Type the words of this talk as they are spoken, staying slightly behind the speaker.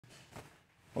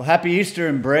Well, happy Easter,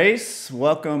 Embrace.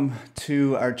 Welcome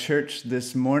to our church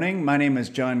this morning. My name is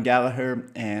John Gallagher,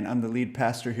 and I'm the lead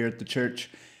pastor here at the church.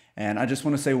 And I just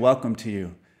want to say welcome to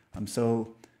you. I'm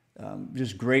so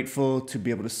just grateful to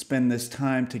be able to spend this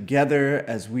time together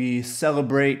as we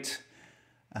celebrate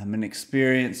and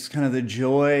experience kind of the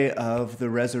joy of the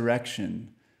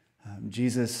resurrection.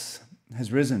 Jesus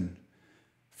has risen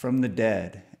from the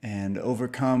dead and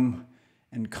overcome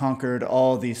and conquered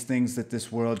all these things that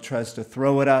this world tries to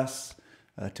throw at us,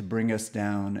 to bring us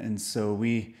down. And so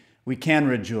we can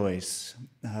rejoice.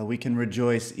 We can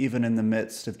rejoice even in the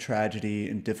midst of tragedy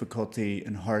and difficulty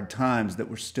and hard times that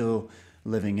we're still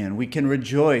living in. We can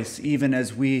rejoice even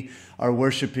as we are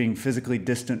worshiping physically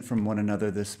distant from one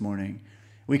another this morning.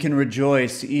 We can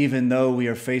rejoice even though we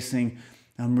are facing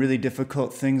really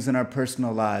difficult things in our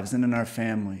personal lives and in our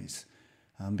families,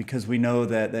 because we know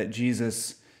that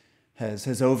Jesus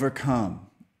has overcome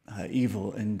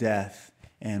evil and death,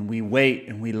 and we wait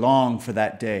and we long for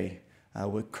that day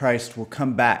when Christ will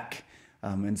come back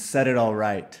and set it all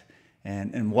right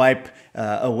and wipe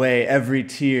away every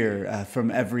tear from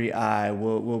every eye.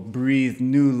 We'll breathe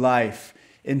new life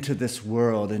into this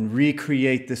world and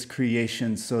recreate this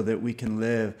creation so that we can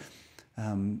live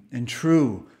in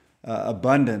true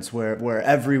abundance where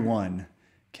everyone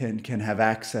can have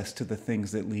access to the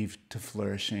things that lead to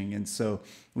flourishing. And so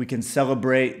we can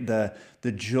celebrate the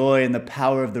joy and the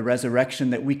power of the resurrection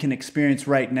that we can experience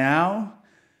right now,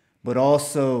 but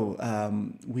also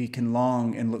we can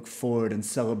long and look forward and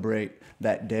celebrate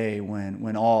that day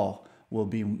when all will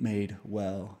be made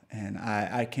well. And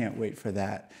I can't wait for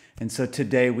that. And so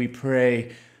today we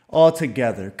pray all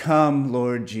together, come,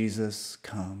 Lord Jesus,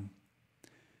 come.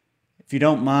 If you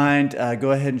don't mind,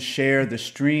 go ahead and share the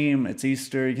stream. It's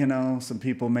Easter, some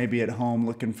people may be at home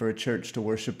looking for a church to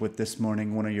worship with this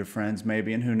morning, one of your friends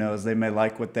maybe, and who knows, they may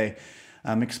like what they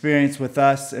experience with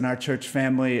us in our church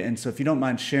family. And so if you don't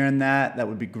mind sharing that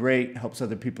would be great. Helps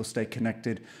other people stay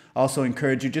connected. Also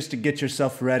encourage you just to get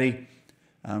yourself ready.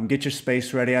 Get your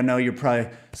space ready. I know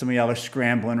some of y'all are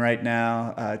scrambling right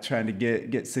now, trying to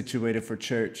get situated for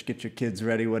church, get your kids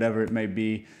ready, whatever it may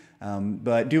be.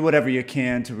 But do whatever you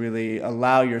can to really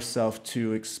allow yourself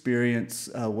to experience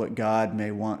what God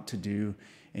may want to do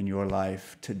in your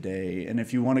life today. And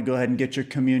if you want to go ahead and get your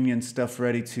communion stuff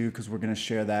ready too, because we're going to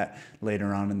share that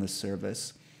later on in the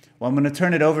service. Well, I'm going to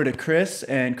turn it over to Chris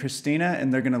and Christina,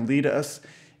 and they're going to lead us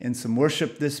in some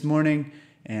worship this morning.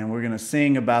 And we're going to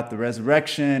sing about the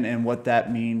resurrection and what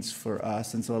that means for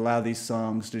us. And so allow these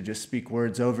songs to just speak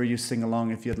words over you. Sing along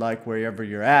if you'd like, wherever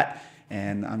you're at.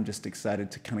 And I'm just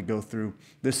excited to kind of go through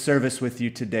this service with you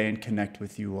today and connect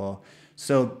with you all.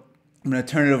 So I'm going to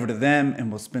turn it over to them,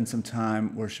 and we'll spend some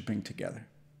time worshiping together.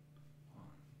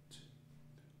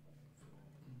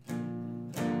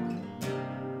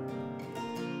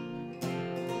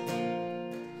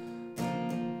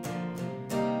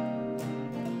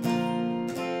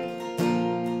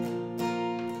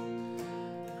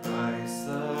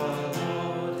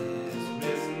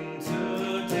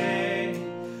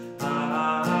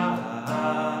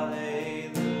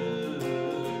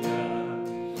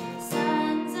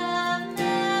 Sons of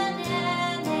men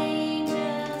and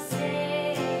angels sing.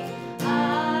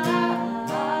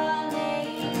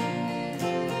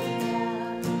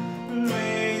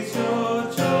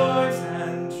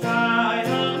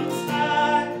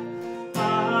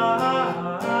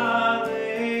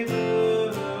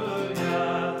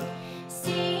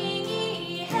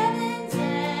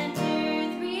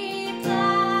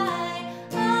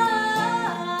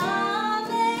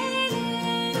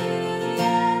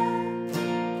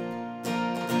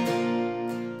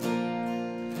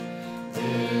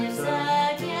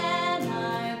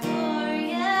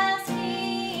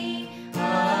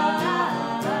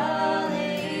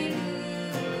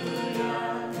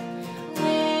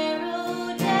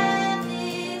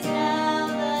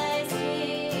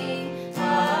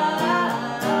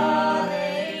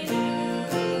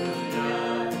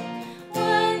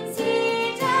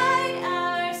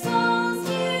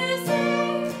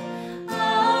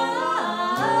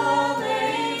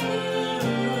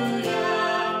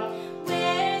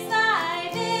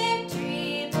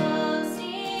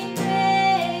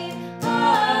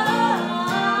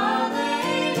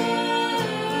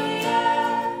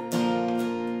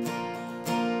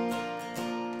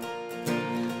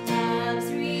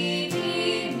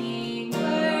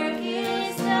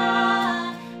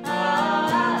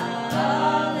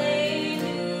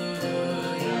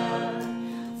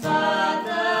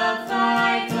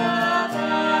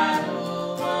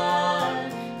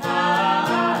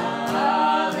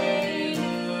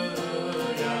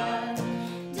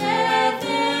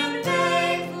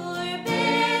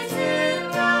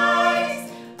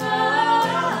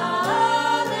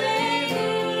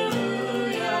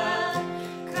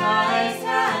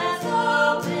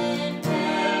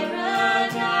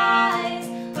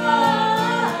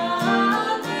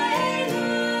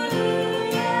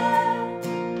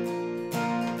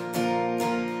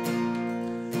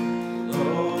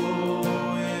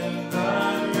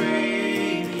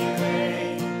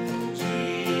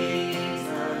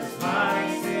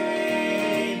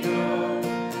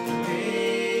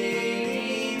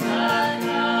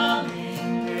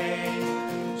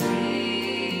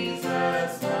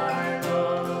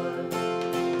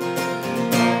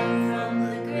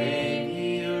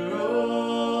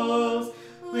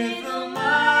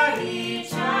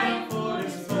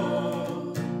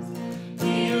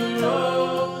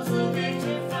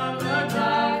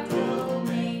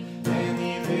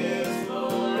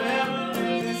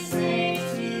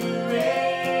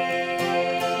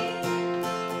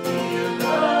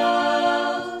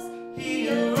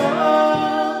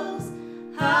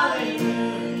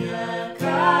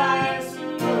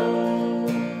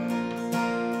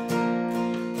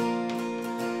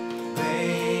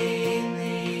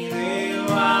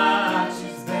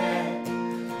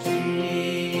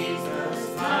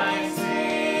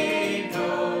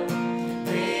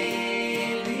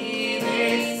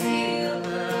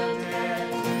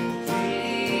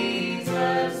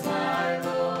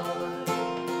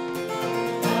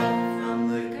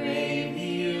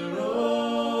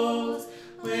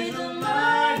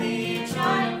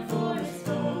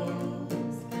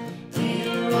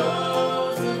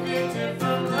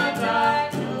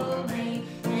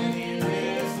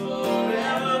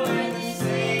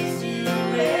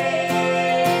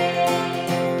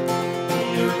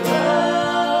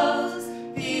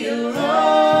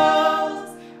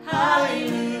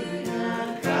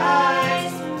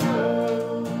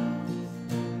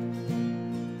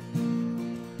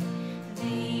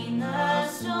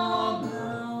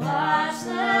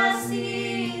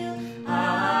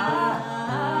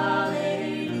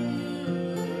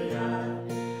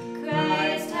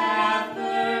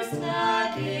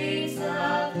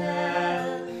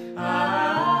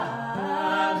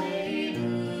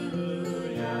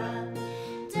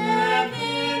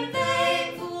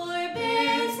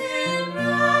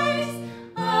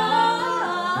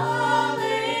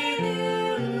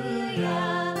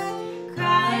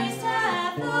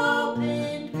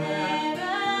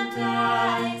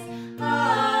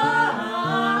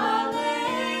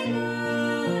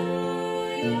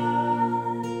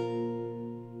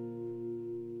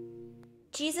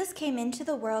 Jesus came into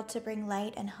the world to bring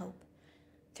light and hope.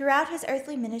 Throughout his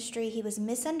earthly ministry, he was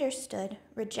misunderstood,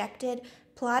 rejected,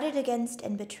 plotted against,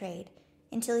 and betrayed,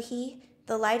 until he,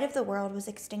 the light of the world, was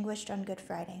extinguished on Good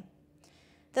Friday.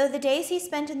 Though the days he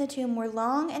spent in the tomb were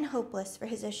long and hopeless for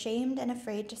his ashamed and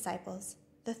afraid disciples,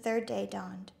 the third day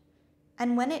dawned.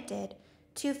 And when it did,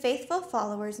 2 faithful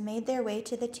followers made their way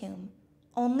to the tomb,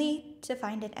 only to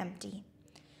find it empty.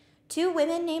 2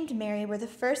 women named Mary were the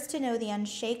first to know the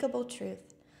unshakable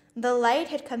truth. The light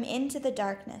had come into the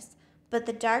darkness, but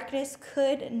the darkness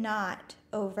could not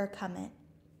overcome it.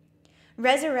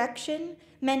 Resurrection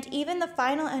meant even the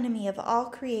final enemy of all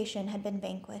creation had been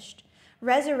vanquished.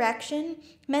 Resurrection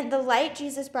meant the light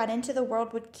Jesus brought into the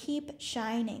world would keep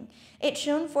shining. It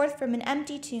shone forth from an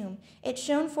empty tomb. It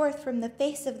shone forth from the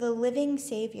face of the living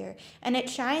Savior, and it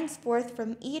shines forth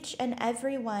from each and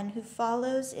every one who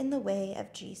follows in the way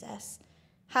of Jesus.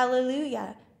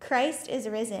 Hallelujah! Christ is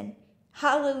risen.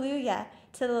 Hallelujah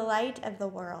to the light of the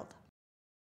world.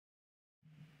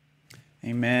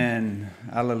 Amen.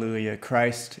 Hallelujah.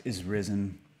 Christ is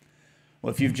risen.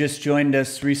 Well, if you've just joined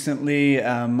us recently,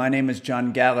 my name is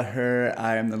John Gallagher.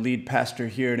 I am the lead pastor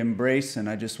here at Embrace, and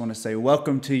I just want to say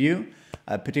welcome to you.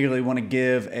 I particularly want to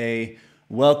give a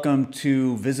welcome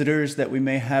to visitors that we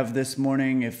may have this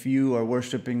morning. If you are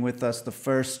worshiping with us the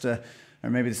first or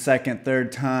maybe the second,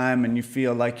 third time, and you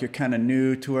feel like you're kind of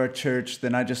new to our church,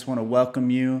 then I just want to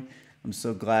welcome you. I'm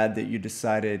so glad that you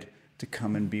decided to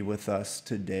come and be with us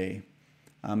today.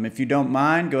 If you don't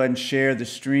mind, go ahead and share the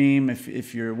stream.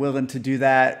 If you're willing to do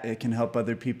that, it can help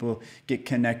other people get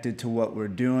connected to what we're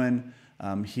doing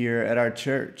here at our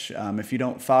church. If you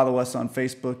don't follow us on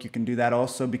Facebook, you can do that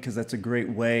also, because that's a great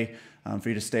way for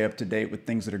you to stay up to date with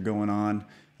things that are going on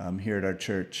here at our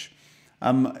church.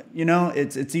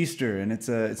 It's Easter, and it's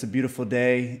a beautiful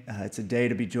day. It's a day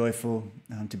to be joyful,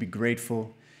 to be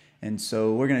grateful. And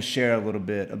so we're going to share a little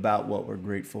bit about what we're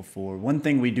grateful for. One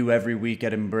thing we do every week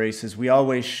at Embrace is we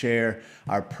always share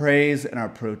our praise and our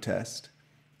protest.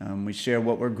 We share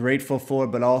what we're grateful for,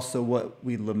 but also what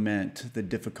we lament, the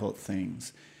difficult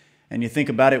things. And you think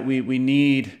about it, we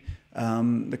need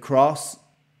the cross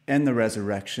and the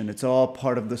resurrection. It's all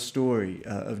part of the story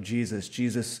of Jesus.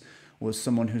 Jesus was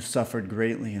someone who suffered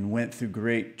greatly and went through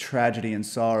great tragedy and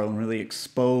sorrow and really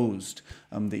exposed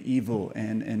the evil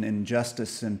and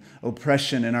injustice and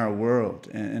oppression in our world,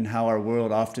 and how our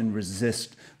world often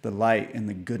resists the light and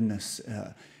the goodness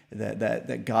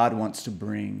that God wants to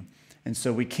bring. And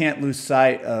so we can't lose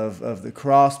sight of the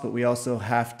cross, but we also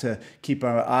have to keep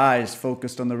our eyes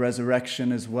focused on the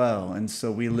resurrection as well. And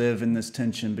so we live in this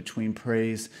tension between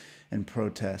praise and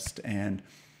protest, and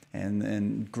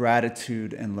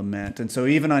gratitude and lament. And so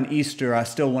even on Easter, I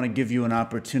still want to give you an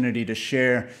opportunity to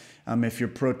share if you're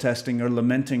protesting or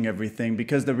lamenting everything,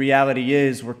 because the reality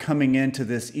is we're coming into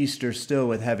this Easter still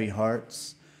with heavy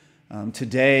hearts.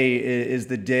 Today is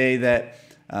the day that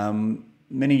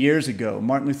many years ago,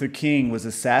 Martin Luther King was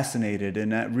assassinated,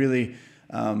 and that really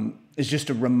is just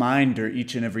a reminder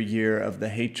each and every year of the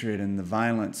hatred and the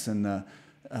violence and the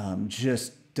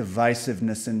just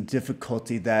divisiveness and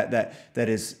difficulty that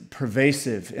is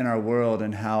pervasive in our world,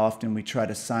 and how often we try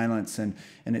to silence and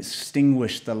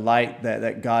extinguish the light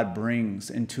that God brings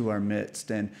into our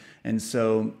midst. And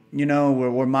so,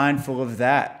 we're mindful of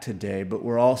that today, but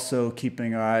we're also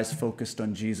keeping our eyes focused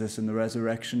on Jesus and the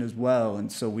resurrection as well.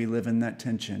 And so we live in that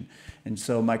tension. And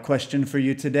so my question for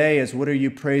you today is, what are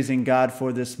you praising God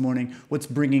for this morning? What's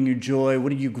bringing you joy?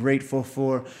 What are you grateful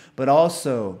for? But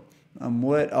also,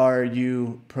 what are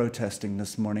you protesting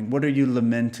this morning? What are you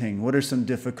lamenting? What are some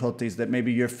difficulties that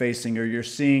maybe you're facing or you're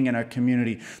seeing in our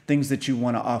community? Things that you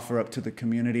want to offer up to the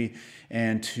community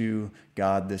and to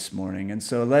God this morning. And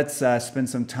so let's spend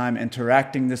some time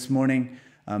interacting this morning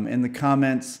in the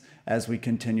comments as we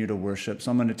continue to worship.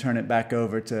 So I'm going to turn it back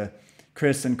over to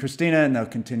Chris and Christina, and they'll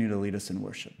continue to lead us in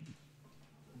worship.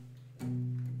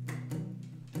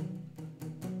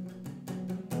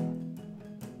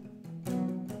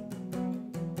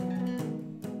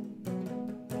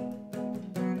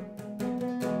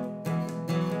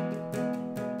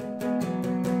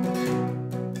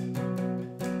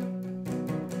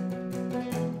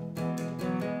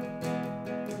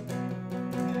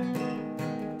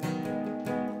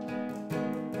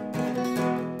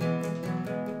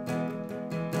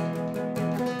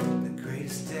 The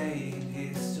greatest day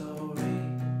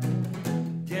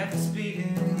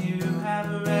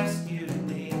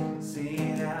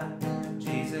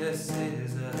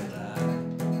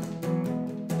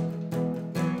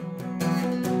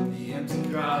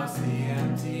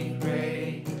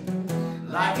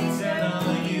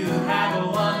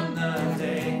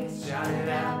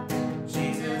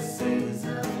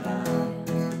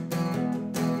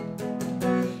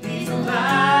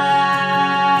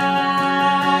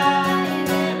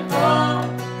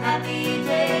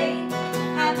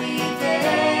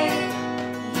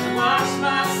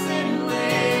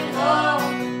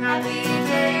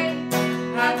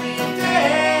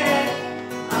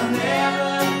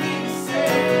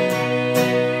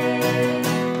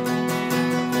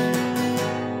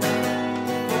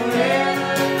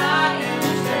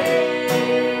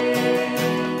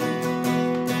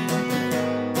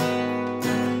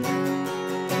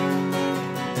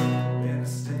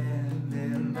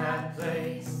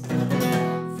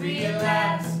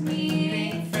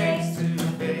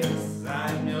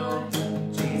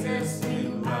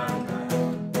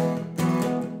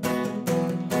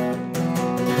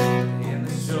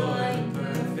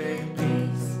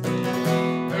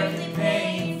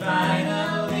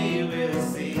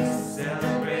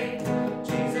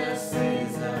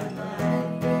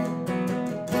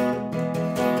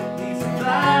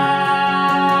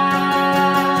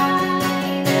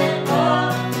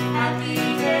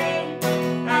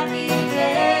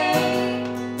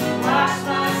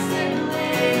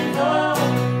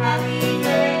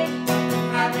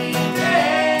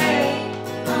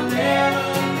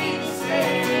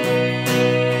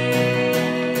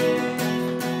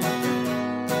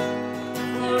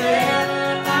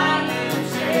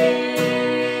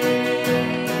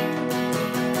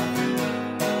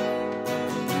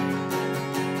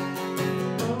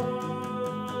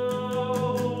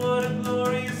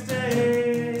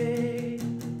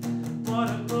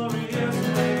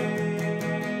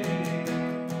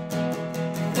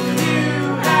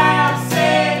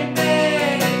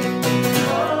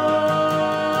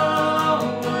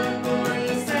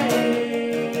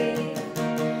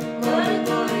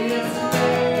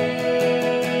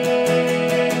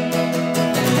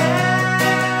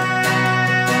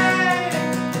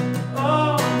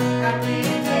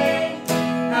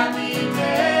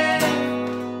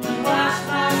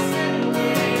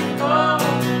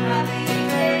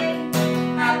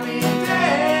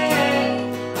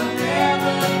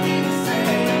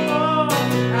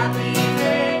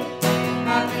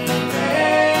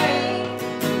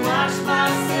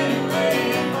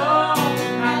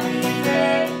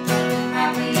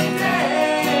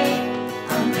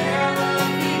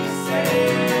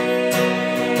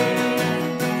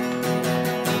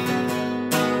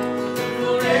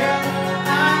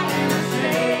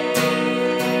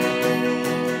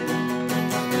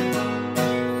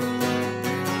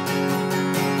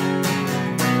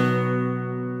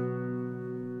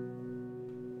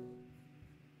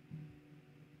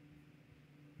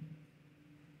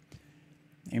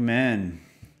Amen.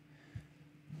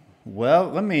 Well,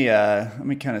 let me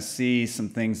kind of see some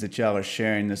things that y'all are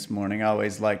sharing this morning. I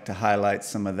always like to highlight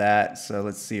some of that. So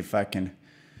let's see if I can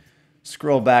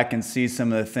scroll back and see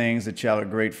some of the things that y'all are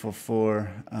grateful for.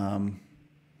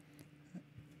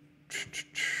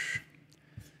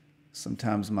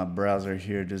 Sometimes my browser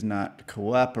here does not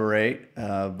cooperate,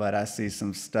 but I see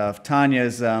some stuff.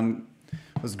 Tanya's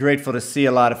was grateful to see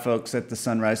a lot of folks at the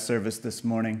sunrise service this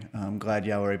morning. I'm glad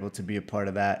y'all were able to be a part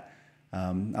of that.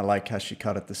 I like how she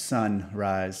called it the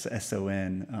sunrise,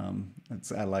 S-O-N.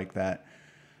 I like that.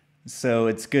 So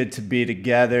it's good to be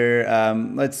together.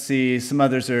 Let's see. Some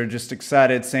others are just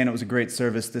excited, saying it was a great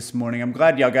service this morning. I'm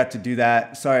glad y'all got to do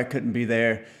that. Sorry I couldn't be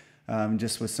there,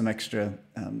 just with some extra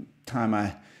time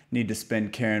I need to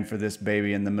spend caring for this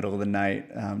baby in the middle of the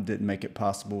night. Didn't make it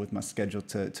possible with my schedule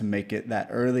to make it that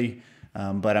early.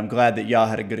 But I'm glad that y'all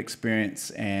had a good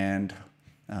experience, and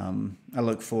I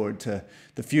look forward to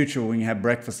the future when we can have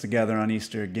breakfast together on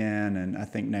Easter again, and I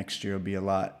think next year will be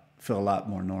feel a lot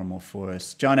more normal for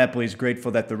us. John Epley is grateful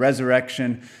that the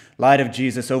resurrection, light of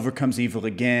Jesus, overcomes evil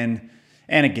again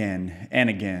and again and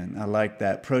again. I like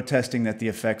that. Protesting that the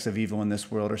effects of evil in this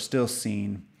world are still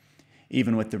seen,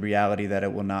 even with the reality that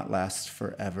it will not last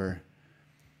forever.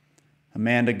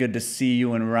 Amanda, good to see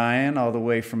you, and Ryan, all the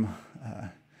way from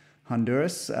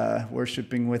Honduras,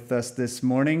 worshiping with us this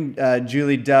morning.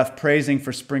 Julie Duff, praising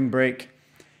for spring break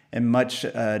and much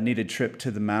needed trip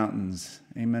to the mountains.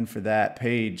 Amen for that.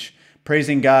 Paige,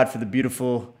 praising God for the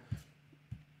beautiful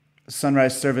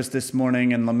sunrise service this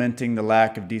morning and lamenting the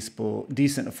lack of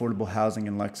decent, affordable housing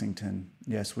in Lexington.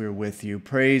 Yes, we're with you.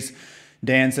 Praise,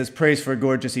 Dan says, praise for a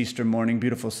gorgeous Easter morning,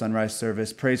 beautiful sunrise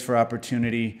service. Praise for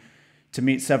opportunity to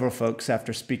meet several folks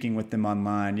after speaking with them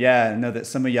online. Yeah, I know that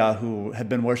some of y'all who have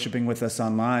been worshiping with us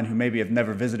online, who maybe have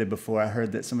never visited before, I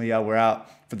heard that some of y'all were out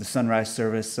for the sunrise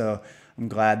service, so I'm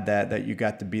glad that you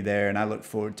got to be there, and I look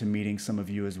forward to meeting some of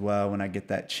you as well when I get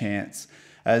that chance.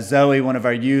 Zoe, one of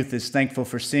our youth, is thankful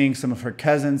for seeing some of her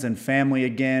cousins and family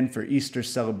again for Easter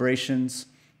celebrations.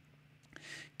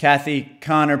 Kathy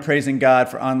Connor, praising God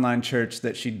for online church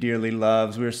that she dearly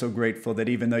loves. We're so grateful that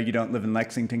even though you don't live in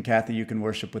Lexington, Kathy, you can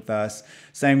worship with us.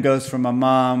 Same goes for my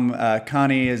mom.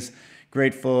 Connie is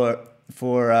grateful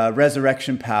for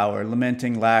resurrection power,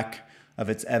 lamenting lack of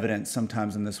its evidence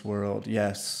sometimes in this world.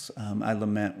 Yes, I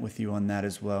lament with you on that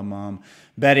as well, Mom.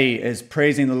 Betty is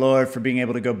praising the Lord for being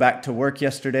able to go back to work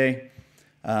yesterday,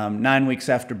 9 weeks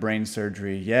after brain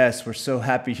surgery. Yes, we're so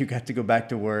happy you got to go back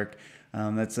to work.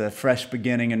 That's a fresh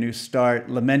beginning, a new start.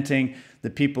 Lamenting the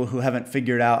people who haven't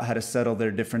figured out how to settle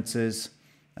their differences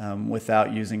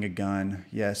without using a gun.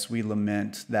 Yes, we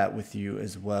lament that with you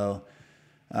as well.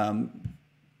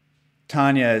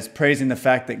 Tanya is praising the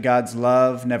fact that God's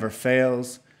love never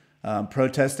fails,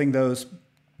 protesting those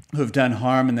who have done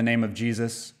harm in the name of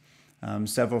Jesus.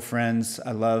 Several friends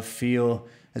I love feel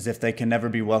as if they can never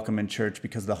be welcome in church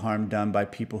because of the harm done by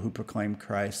people who proclaim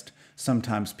Christ,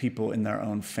 sometimes people in their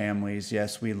own families.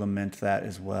 Yes, we lament that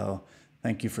as well.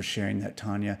 Thank you for sharing that,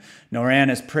 Tanya.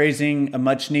 Noran is praising a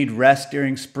much-needed rest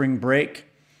during spring break,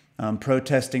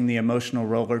 protesting the emotional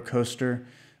roller coaster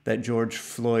that George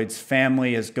Floyd's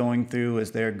family is going through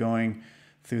as they're going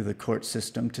through the court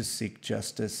system to seek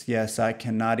justice. Yes, I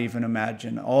cannot even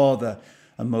imagine all the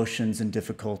emotions and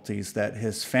difficulties that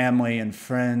his family and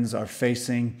friends are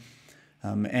facing,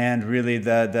 and really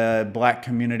the Black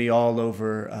community all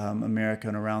over America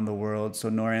and around the world.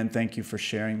 So Noran, thank you for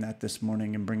sharing that this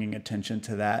morning and bringing attention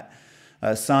to that.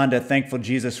 Sonda, thankful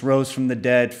Jesus rose from the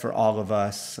dead for all of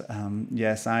us.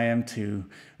 Yes, I am too.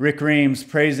 Rick Reams,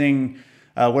 praising,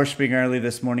 worshiping early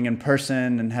this morning in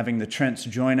person and having the Trents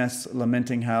join us,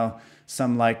 lamenting how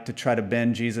some like to try to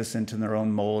bend Jesus into their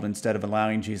own mold instead of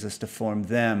allowing Jesus to form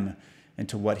them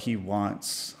into what he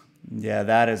wants. Yeah,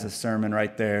 that is a sermon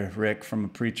right there, Rick, from a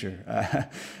preacher.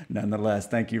 Nonetheless,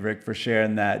 thank you, Rick, for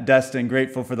sharing that. Dustin,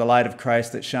 grateful for the light of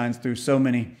Christ that shines through so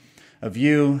many of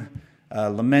you,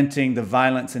 lamenting the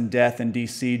violence and death in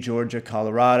D.C., Georgia,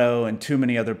 Colorado, and too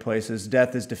many other places.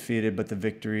 Death is defeated, but the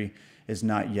victory is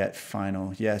not yet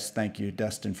final. Yes, thank you,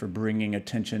 Dustin, for bringing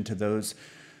attention to those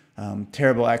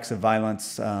terrible acts of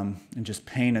violence and just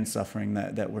pain and suffering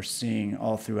that we're seeing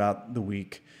all throughout the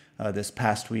week, this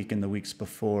past week and the weeks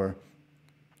before.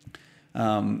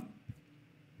 What's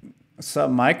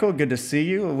up, Michael? Good to see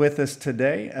you with us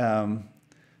today.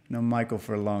 Known Michael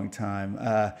for a long time.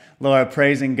 Laura,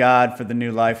 praising God for the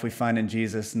new life we find in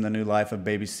Jesus and the new life of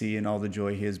Baby C and all the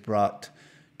joy he has brought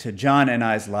to John and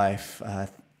I's life.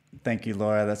 Thank you,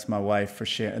 Laura. That's my wife for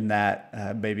sharing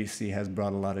that. Baby C has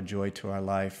brought a lot of joy to our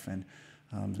life, and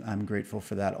I'm grateful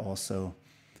for that also.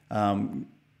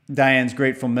 Diane's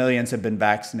grateful millions have been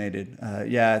vaccinated.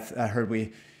 I heard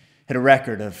we hit a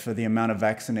record of the amount of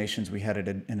vaccinations we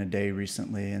had in a day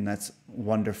recently, and that's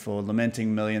wonderful.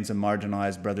 Lamenting millions of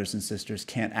marginalized brothers and sisters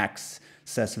can't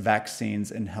access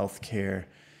vaccines and health care.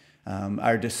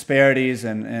 Our disparities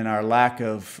and our lack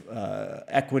of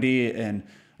equity and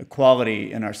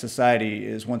equality in our society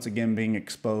is once again being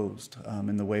exposed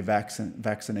in the way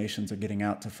vaccinations are getting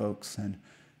out to folks, and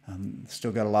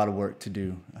still got a lot of work to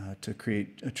do to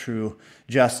create a true,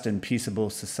 just, and peaceable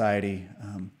society.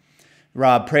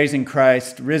 Rob, praising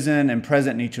Christ, risen and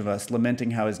present in each of us,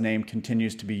 lamenting how his name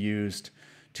continues to be used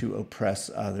to oppress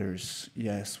others.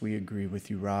 Yes, we agree with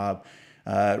you, Rob.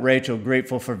 Rachel,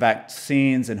 grateful for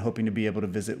vaccines and hoping to be able to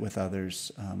visit with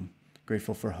others.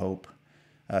 Grateful for hope.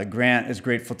 Grant is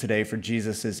grateful today for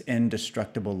Jesus'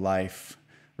 indestructible life,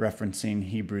 referencing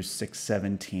Hebrews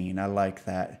 6:17. I like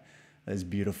that. That is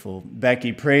beautiful.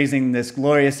 Becky, praising this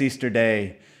glorious Easter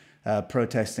day,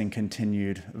 protesting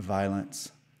continued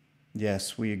violence.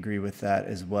 Yes, we agree with that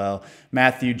as well.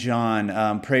 Matthew,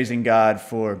 John, praising God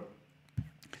for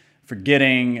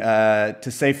getting to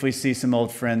safely see some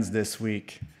old friends this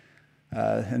week.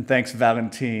 And thanks,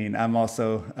 Valentine.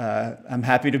 I'm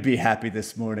happy to be happy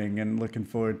this morning and looking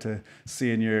forward to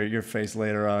seeing your face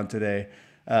later on today.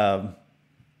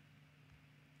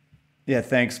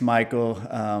 Thanks, Michael,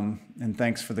 and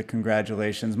thanks for the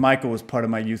congratulations. Michael was part of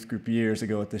my youth group years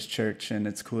ago at this church, and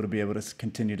it's cool to be able to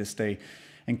continue to stay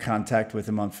in contact with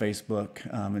him on Facebook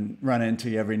and run into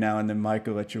you every now and then,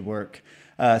 Michael, at your work.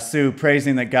 Sue,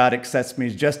 praising that God accepts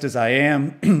me just as I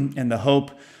am in the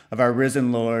hope of our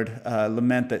risen Lord.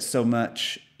 Lament that so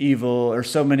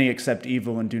many accept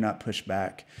evil and do not push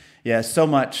back. Yeah, so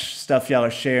much stuff y'all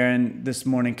are sharing this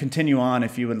morning. Continue on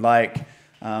if you would like.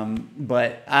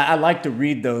 But I like to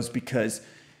read those because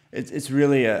it's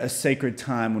really a sacred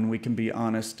time when we can be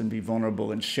honest and be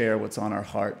vulnerable and share what's on our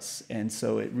hearts. And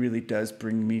so it really does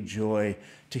bring me joy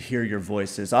to hear your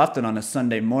voices. Often on a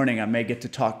Sunday morning, I may get to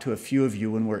talk to a few of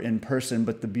you when we're in person,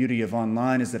 but the beauty of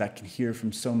online is that I can hear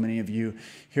from so many of you,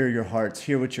 hear your hearts,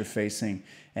 hear what you're facing.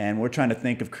 And we're trying to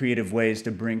think of creative ways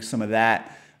to bring some of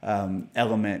that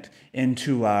element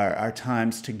into our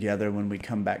times together when we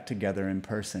come back together in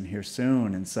person here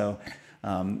soon. And so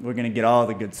we're going to get all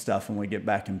the good stuff when we get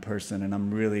back in person, and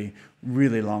I'm really,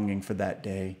 really longing for that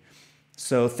day.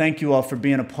 So thank you all for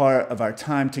being a part of our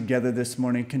time together this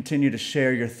morning. Continue to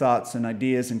share your thoughts and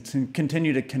ideas and to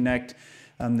continue to connect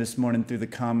this morning through the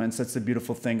comments. That's the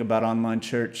beautiful thing about online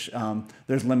church.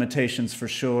 There's limitations for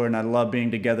sure, and I love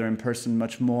being together in person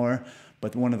much more.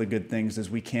 But one of the good things is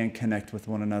we can connect with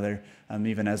one another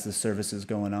even as the service is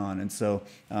going on. And so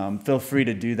feel free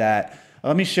to do that.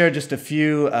 Let me share just a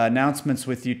few announcements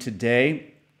with you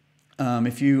today.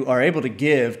 If you are able to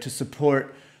give to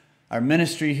support our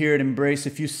ministry here at Embrace,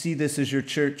 if you see this as your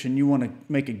church and you want to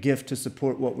make a gift to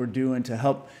support what we're doing to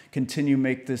help continue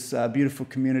make this beautiful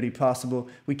community possible,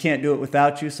 we can't do it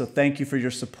without you. So thank you for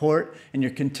your support and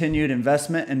your continued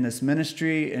investment in this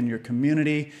ministry and your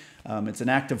community. It's an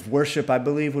act of worship, I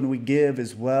believe, when we give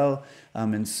as well.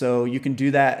 And so you can do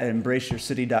that at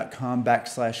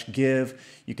embraceyourcity.com/give.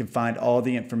 You can find all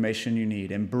the information you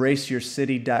need.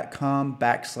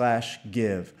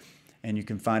 embraceyourcity.com/give. And you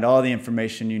can find all the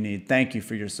information you need. Thank you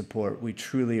for your support. We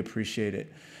truly appreciate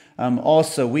it.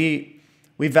 Also, we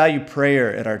value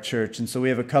prayer at our church. And so we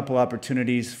have a couple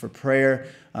opportunities for prayer.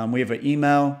 We have an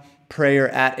email,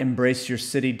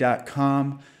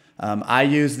 prayer@embraceyourcity.com. I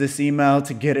use this email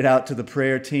to get it out to the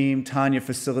prayer team. Tanya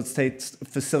facilitates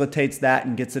that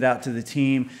and gets it out to the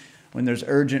team. When there's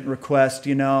urgent requests,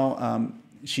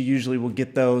 she usually will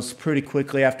get those pretty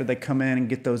quickly after they come in and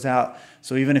get those out.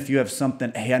 So even if you have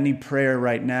something, hey, I need prayer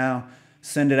right now,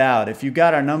 send it out. If you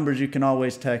got our numbers, you can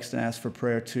always text and ask for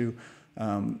prayer too.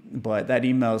 But that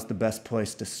email is the best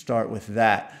place to start with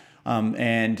that.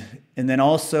 And then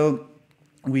also,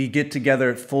 we get together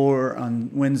at 4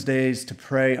 on Wednesdays to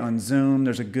pray on Zoom.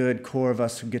 There's a good core of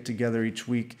us who get together each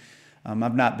week.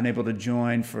 I've not been able to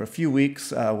join for a few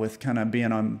weeks with kind of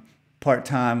being on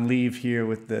part-time leave here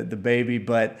with the baby,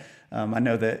 but I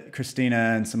know that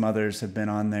Christina and some others have been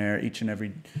on there each and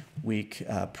every week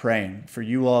praying for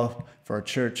you all, for our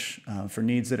church, for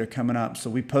needs that are coming up.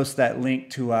 So we post that link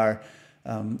to our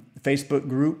Facebook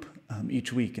group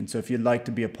each week. And so if you'd like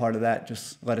to be a part of that,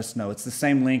 just let us know. It's the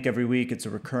same link every week. It's a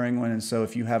recurring one. And so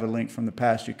if you have a link from the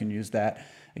past, you can use that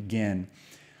again.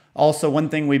 Also, one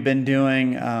thing we've been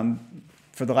doing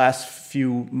for the last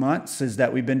few months is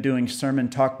that we've been doing sermon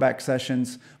talkback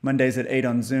sessions Mondays at 8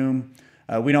 on Zoom.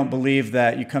 We don't believe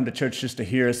that you come to church just to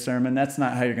hear a sermon. That's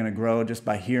not how you're going to grow, just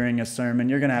by hearing a sermon.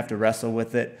 You're going to have to wrestle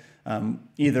with it.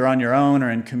 either on your own or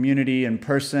in community in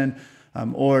person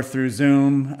or through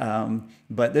Zoom.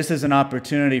 But this is an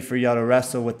opportunity for y'all to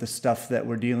wrestle with the stuff that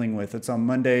we're dealing with. It's on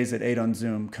Mondays at 8 on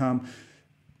Zoom. Come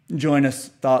join us,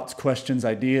 thoughts, questions,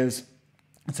 ideas.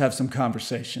 Let's have some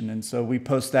conversation. And so we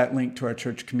post that link to our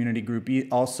church community group.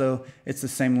 Also, it's the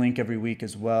same link every week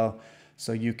as well.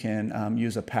 So you can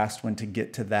use a past one to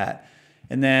get to that.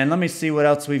 And then let me see what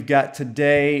else we've got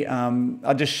today.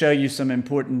 I'll just show you some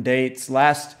important dates.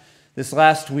 This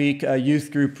last week, a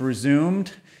youth group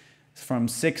resumed from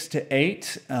 6 to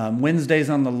 8. Wednesdays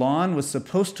on the Lawn was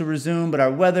supposed to resume, but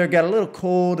our weather got a little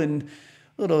cold and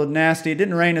a little nasty. It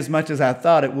didn't rain as much as I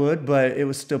thought it would, but it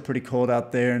was still pretty cold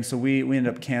out there, and so we ended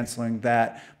up canceling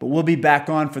that. But we'll be back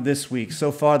on for this week.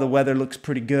 So far, the weather looks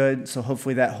pretty good, so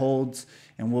hopefully that holds,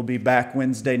 and we'll be back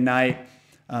Wednesday night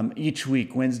each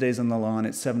week, Wednesdays on the Lawn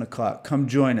at 7 o'clock. Come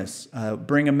join us.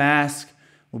 Bring a mask.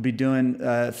 We'll be doing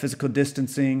physical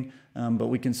distancing, but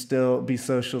we can still be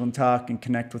social and talk and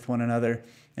connect with one another.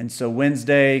 And so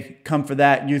Wednesday, come for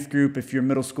that youth group. If you're a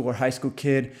middle school or high school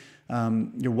kid,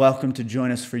 you're welcome to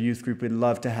join us for youth group. We'd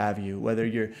love to have you. Whether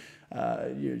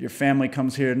your family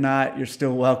comes here or not, you're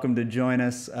still welcome to join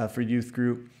us for youth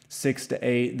group 6 to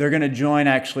 8. They're going to join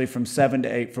actually from 7 to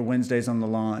 8 for Wednesdays on the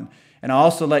Lawn. And I'll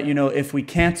also let you know if we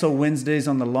cancel Wednesdays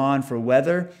on the Lawn for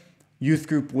weather, youth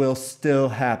group will still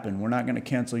happen. We're not going to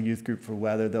cancel youth group for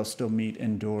weather. They'll still meet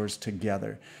indoors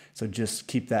together. So just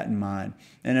keep that in mind.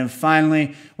 And then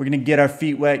finally, we're going to get our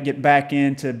feet wet, get back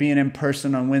into being in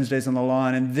person on Wednesdays on the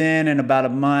Lawn. And then in about a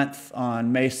month,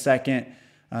 on May 2nd,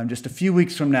 just a few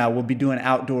weeks from now, we'll be doing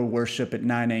outdoor worship at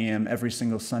 9 a.m. every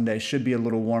single Sunday. Should be a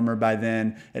little warmer by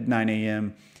then at 9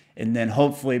 a.m. And then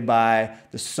hopefully by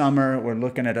the summer, we're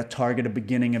looking at a targeted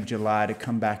beginning of July to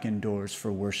come back indoors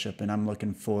for worship. And I'm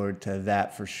looking forward to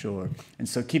that for sure. And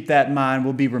so keep that in mind.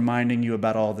 We'll be reminding you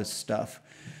about all this stuff.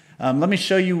 Let me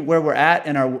show you where we're at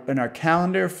in our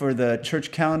calendar for the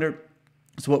church calendar.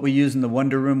 It's what we use in the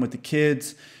Wonder Room with the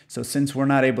kids. So since we're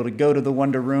not able to go to the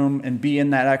Wonder Room and be in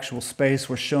that actual space,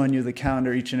 we're showing you the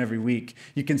calendar each and every week.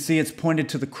 You can see it's pointed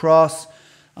to the cross.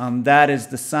 That is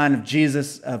the sign of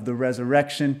Jesus, of the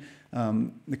resurrection,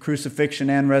 the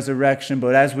crucifixion and resurrection.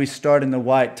 But as we start in the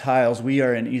white tiles, we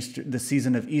are in Easter, the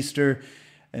season of Easter.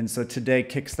 And so today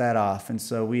kicks that off. And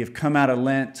so we have come out of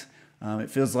Lent.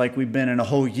 It feels like we've been in a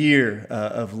whole year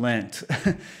of Lent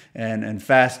and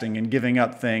fasting and giving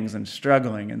up things and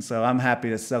struggling. And so I'm happy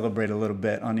to celebrate a little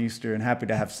bit on Easter and happy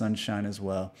to have sunshine as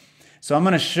well. So I'm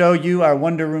going to show you our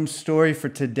Wonder Room story for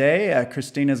today.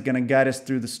 Christina's going to guide us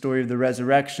through the story of the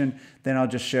resurrection. Then I'll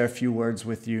just share a few words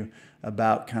with you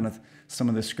about kind of some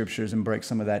of the scriptures and break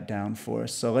some of that down for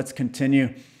us. So let's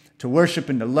continue to worship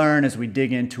and to learn as we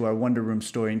dig into our Wonder Room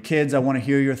story. And kids, I want to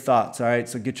hear your thoughts, all right?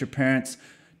 So get your parents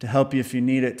to help you if you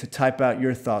need it, to type out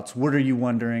your thoughts. What are you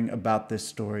wondering about this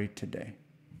story today?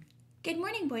 Good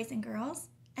morning, boys and girls,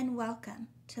 and welcome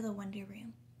to the Wonder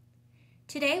Room.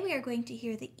 Today we are going to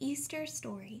hear the Easter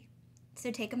story,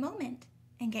 so take a moment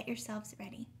and get yourselves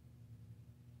ready.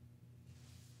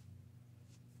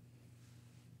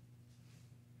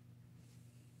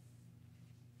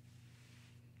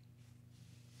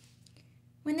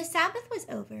 When the Sabbath was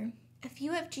over, a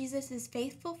few of Jesus'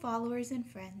 faithful followers and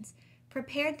friends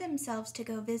prepared themselves to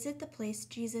go visit the place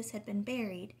Jesus had been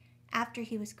buried after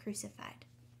he was crucified.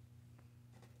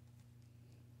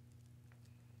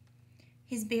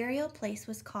 His burial place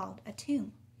was called a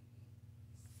tomb.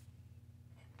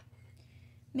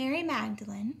 Mary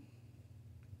Magdalene,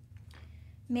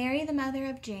 Mary the mother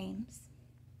of James,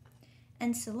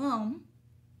 and Salome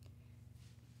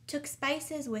took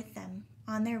spices with them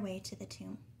on their way to the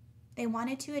tomb. They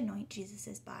wanted to anoint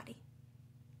Jesus' body.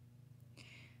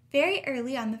 Very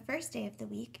early on the first day of the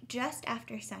week, just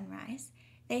after sunrise,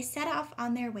 they set off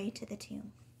on their way to the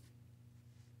tomb.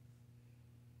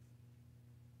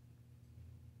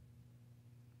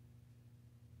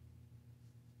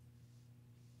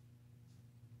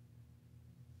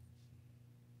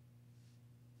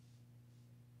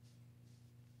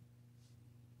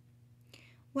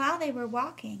 While they were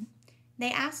walking, they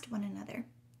asked one another,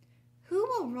 "Who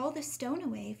will roll the stone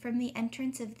away from the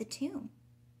entrance of the tomb?"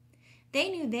 They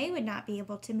knew they would not be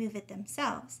able to move it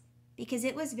themselves because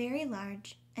it was very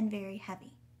large and very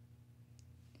heavy.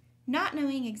 Not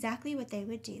knowing exactly what they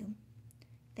would do,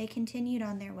 they continued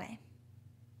on their way.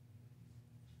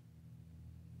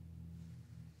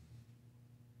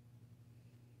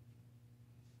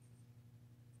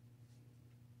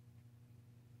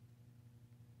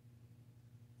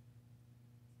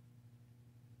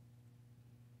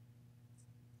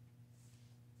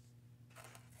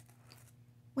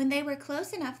 When they were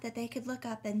close enough that they could look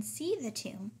up and see the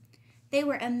tomb, They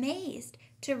were amazed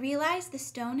to realize the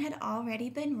stone had already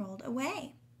been rolled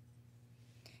away.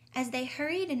 As they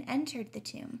hurried and entered the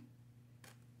tomb,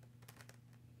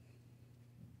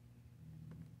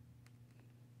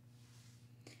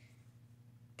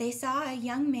 they saw a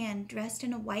young man dressed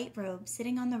in a white robe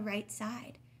sitting on the right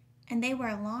side, and they were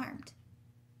alarmed.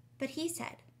 But he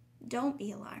said, "Don't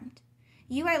be alarmed.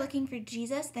 You are looking for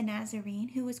Jesus the Nazarene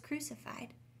who was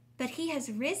crucified. But he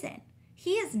has risen.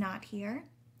 He is not here.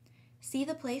 See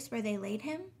the place where they laid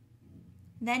him?"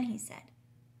 Then he said,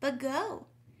 "But go,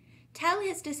 tell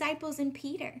his disciples and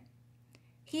Peter,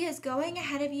 he is going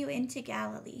ahead of you into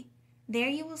Galilee. There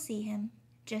you will see him,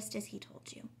 just as he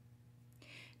told you."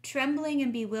 Trembling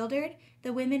and bewildered,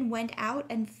 the women went out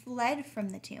and fled from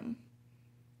the tomb.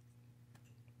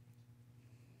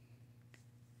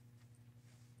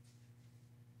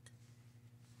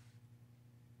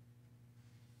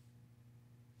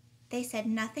 They said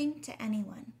nothing to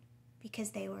anyone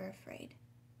because they were afraid.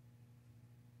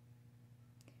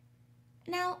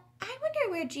 Now, I wonder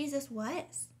where Jesus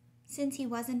was since he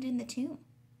wasn't in the tomb.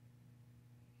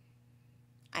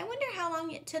 I wonder how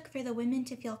long it took for the women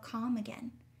to feel calm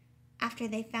again after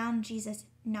they found Jesus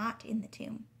not in the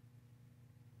tomb.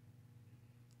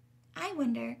 I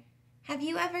wonder, have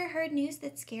you ever heard news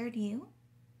that scared you?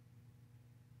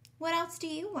 What else do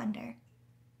you wonder?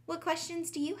 What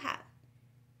questions do you have?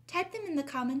 Type them in the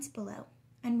comments below,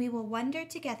 and we will wonder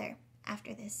together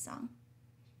after this song.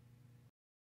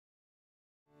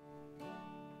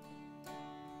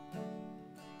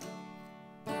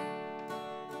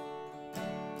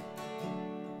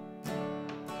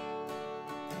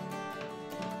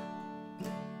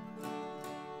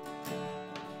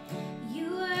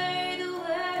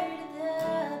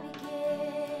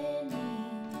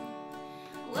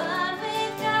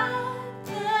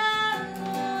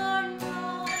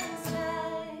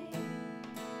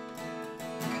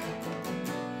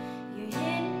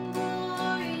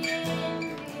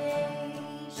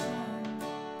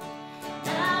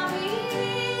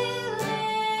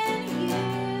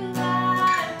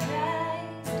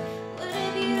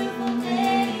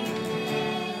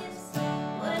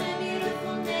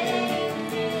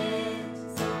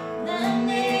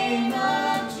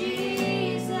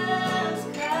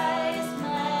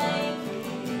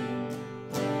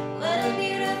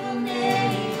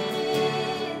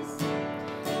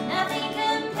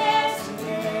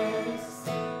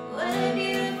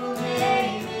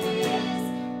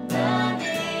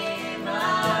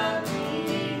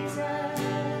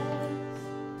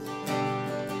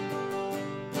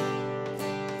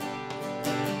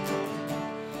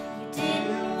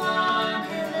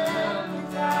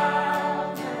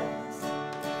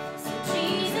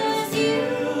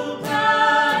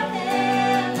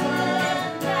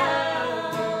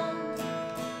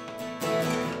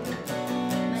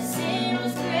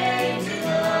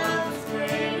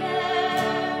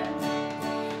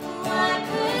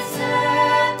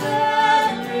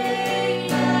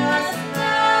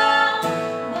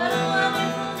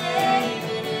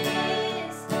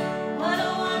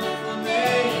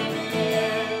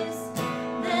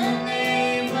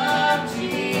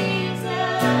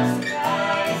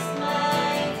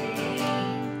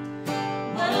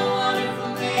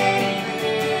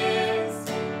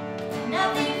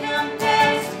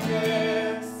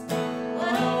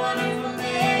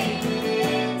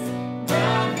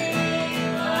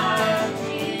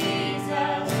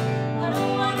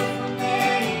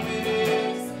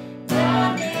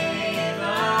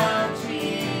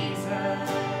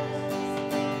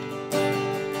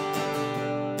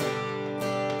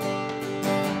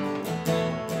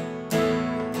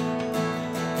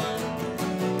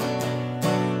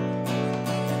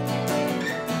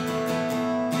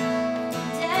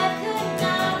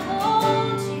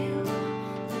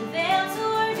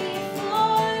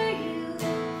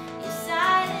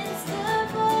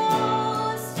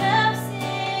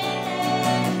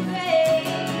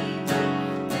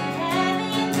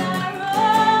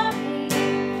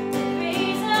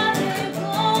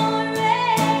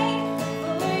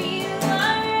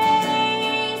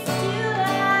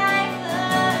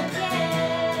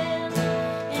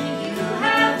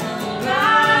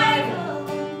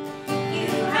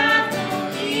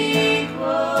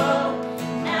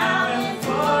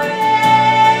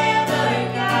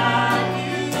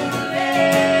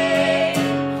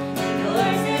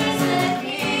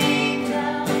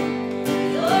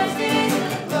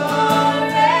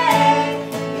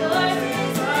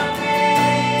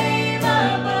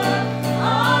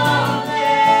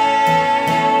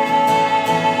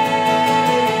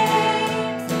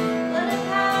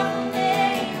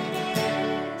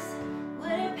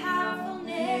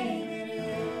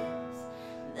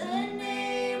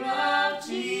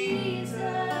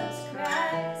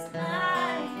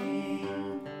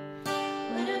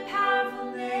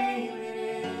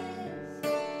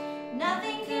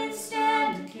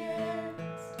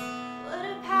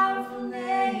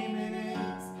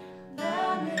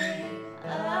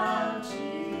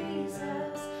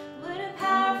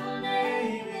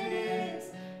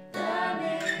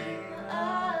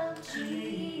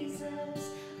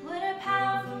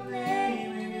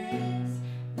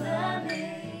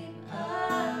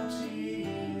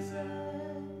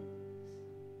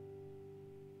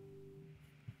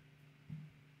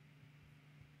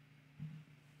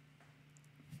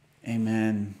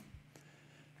 Amen.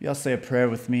 Y'all say a prayer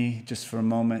with me just for a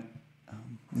moment,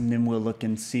 and then we'll look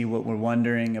and see what we're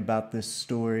wondering about this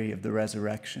story of the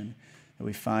resurrection that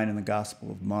we find in the Gospel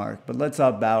of Mark. But let's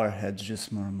all bow our heads just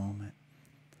for a moment.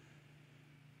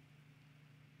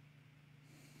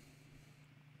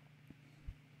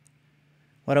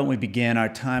 Why don't we begin our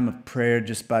time of prayer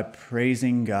just by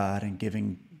praising God and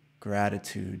giving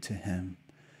gratitude to Him?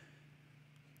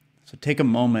 So take a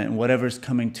moment, and whatever's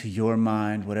coming to your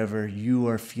mind, whatever you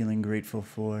are feeling grateful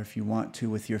for, if you want to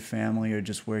with your family or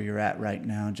just where you're at right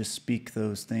now, just speak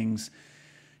those things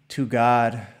to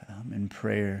God in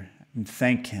prayer and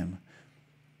thank Him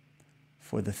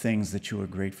for the things that you are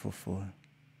grateful for.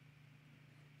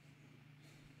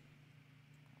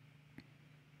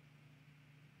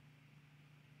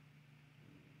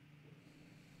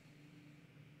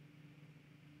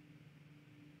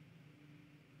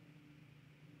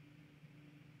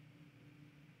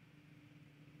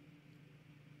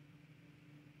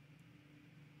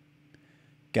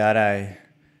 God, I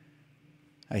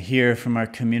hear from our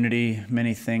community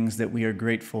many things that we are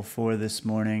grateful for this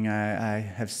morning. I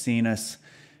have seen us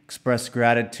express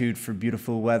gratitude for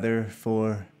beautiful weather,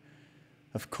 for,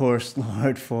 of course,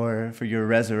 Lord, for your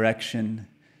resurrection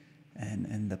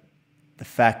and the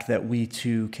fact that we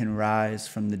too can rise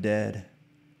from the dead.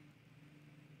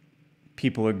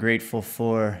 People are grateful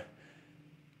for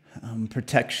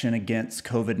protection against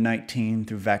COVID-19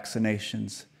 through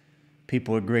vaccinations.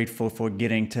 People are grateful for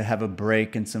getting to have a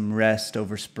break and some rest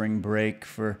over spring break,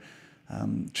 for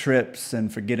trips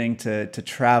and for getting to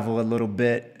travel a little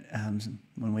bit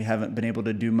when we haven't been able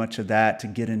to do much of that, to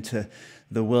get into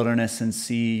the wilderness and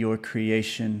see your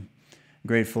creation.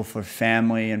 Grateful for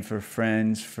family and for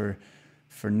friends, for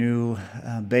new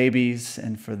babies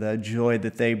and for the joy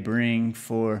that they bring,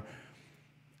 for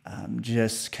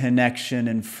just connection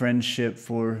and friendship,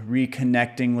 for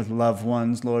reconnecting with loved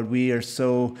ones. Lord, we are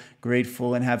so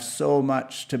grateful and have so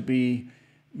much to be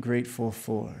grateful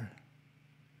for.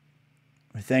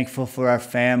 We're thankful for our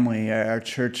family, our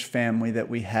church family that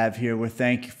we have here. We're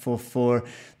thankful for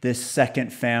this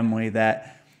second family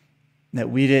that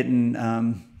we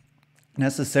didn't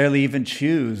necessarily even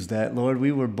choose, that, Lord,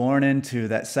 we were born into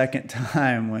that second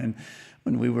time when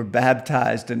we were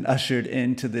baptized and ushered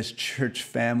into this church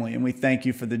family. And we thank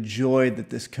you for the joy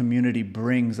that this community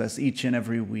brings us each and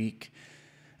every week.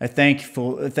 I'm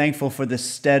thankful for the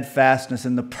steadfastness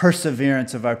and the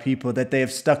perseverance of our people, that they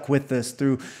have stuck with us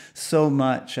through so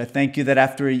much. I thank you that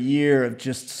after a year of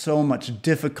just so much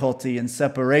difficulty and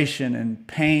separation and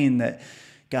pain, that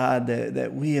God,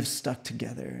 that we have stuck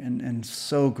together, and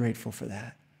so grateful for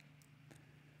that.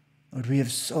 Lord, we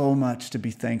have so much to be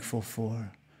thankful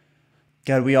for.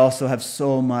 God, we also have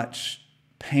so much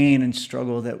pain and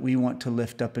struggle that we want to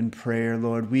lift up in prayer.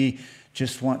 Lord, we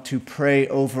just want to pray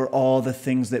over all the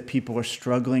things that people are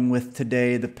struggling with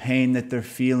today, the pain that they're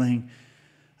feeling.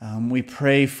 We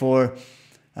pray for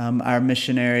our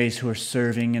missionaries who are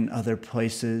serving in other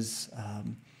places,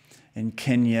 in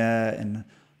Kenya and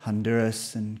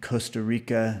Honduras and Costa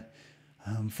Rica,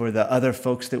 for the other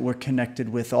folks that we're connected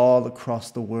with all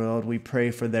across the world. We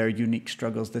pray for their unique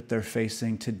struggles that they're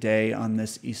facing today on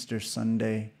this Easter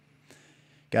Sunday.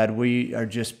 God, we are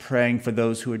just praying for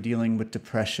those who are dealing with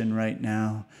depression right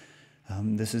now.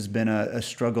 This has been a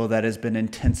struggle that has been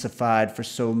intensified for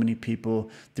so many people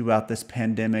throughout this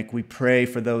pandemic. We pray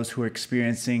for those who are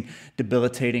experiencing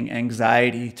debilitating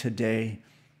anxiety today.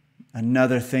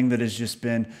 Another thing that has just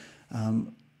been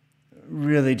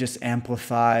really just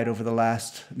amplified over the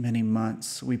last many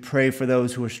months. We pray for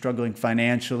those who are struggling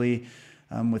financially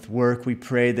with work. We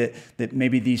pray that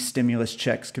maybe these stimulus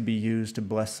checks could be used to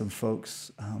bless some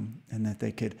folks, and that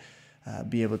they could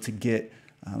be able to get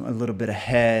a little bit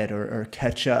ahead or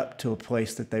catch up to a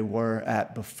place that they were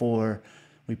at before.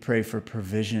 We pray for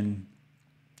provision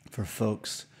for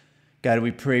folks. God,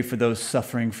 we pray for those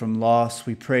suffering from loss.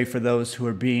 We pray for those who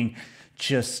are being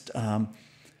just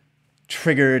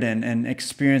triggered and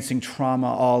experiencing trauma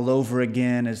all over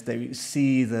again as they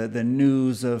see the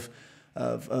news of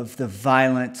the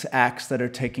violent acts that are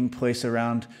taking place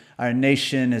around our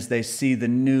nation, as they see the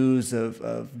news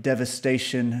of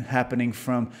devastation happening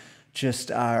from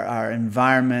just our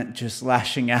environment just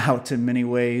lashing out in many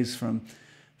ways from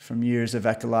years of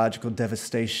ecological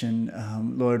devastation.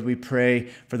 Lord, we pray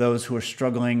for those who are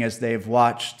struggling as they have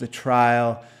watched the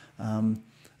trial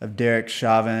of Derek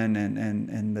Chauvin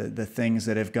and the things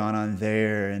that have gone on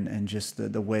there, and just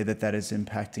the way that is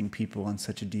impacting people on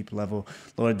such a deep level.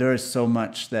 Lord, there is so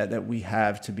much that we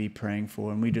have to be praying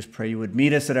for, and we just pray you would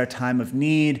meet us at our time of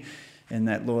need, and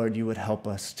that, Lord, you would help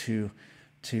us to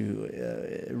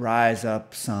to rise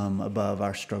up some above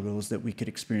our struggles, that we could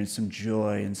experience some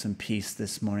joy and some peace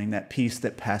this morning, that peace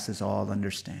that passes all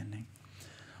understanding.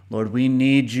 Lord, we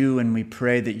need you, and we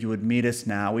pray that you would meet us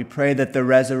now. We pray that the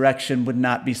resurrection would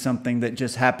not be something that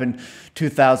just happened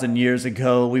 2,000 years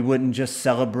ago. We wouldn't just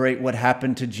celebrate what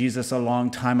happened to Jesus a long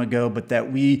time ago, but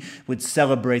that we would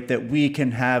celebrate that we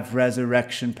can have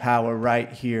resurrection power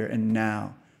right here and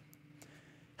now.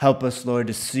 Help us, Lord,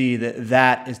 to see that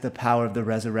that is the power of the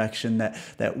resurrection,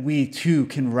 that we too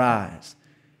can rise.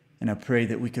 And I pray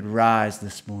that we could rise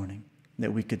this morning,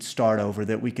 that we could start over,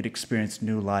 that we could experience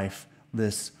new life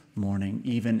this morning,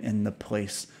 even in the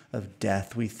place of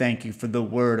death. We thank you for the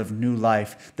word of new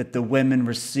life that the women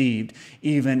received,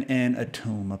 even in a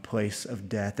tomb, a place of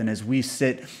death. And as we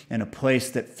sit in a place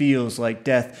that feels like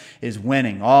death is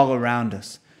winning all around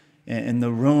us, in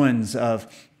the ruins of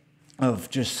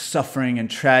just suffering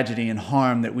and tragedy and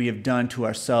harm that we have done to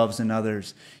ourselves and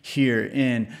others here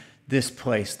in this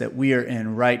place that we are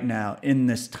in right now, in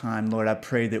this time, Lord, I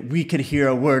pray that we could hear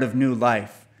a word of new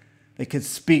life. It could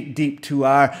speak deep to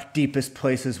our deepest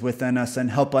places within us and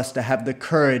help us to have the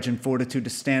courage and fortitude to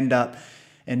stand up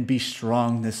and be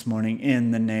strong this morning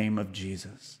in the name of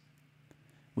Jesus.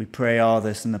 We pray all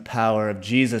this in the power of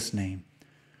Jesus' name,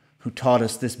 who taught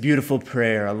us this beautiful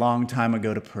prayer a long time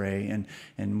ago to pray,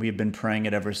 and we've been praying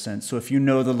it ever since. So if you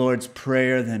know the Lord's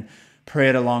Prayer, then pray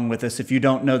it along with us. If you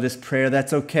don't know this prayer,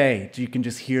 that's okay. You can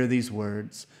just hear these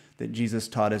words that Jesus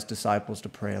taught his disciples to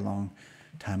pray a long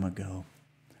time ago.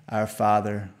 Our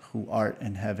Father, who art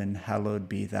in heaven, hallowed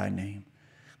be thy name.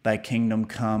 Thy kingdom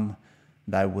come,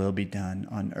 thy will be done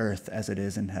on earth as it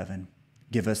is in heaven.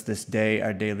 Give us this day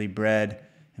our daily bread,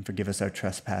 and forgive us our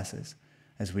trespasses,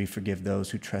 as we forgive those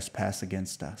who trespass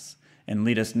against us. And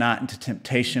lead us not into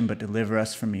temptation, but deliver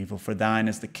us from evil. For thine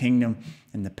is the kingdom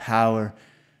and the power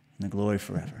and the glory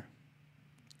forever.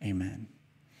 Amen.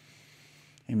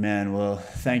 Amen. Well,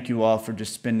 thank you all for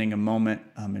just spending a moment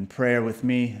in prayer with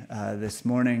me this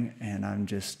morning. And I'm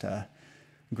just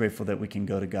grateful that we can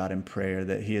go to God in prayer,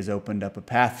 that he has opened up a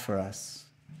path for us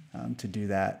to do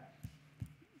that.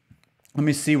 Let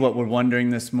me see what we're wondering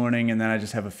this morning, and then I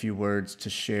just have a few words to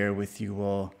share with you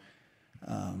all.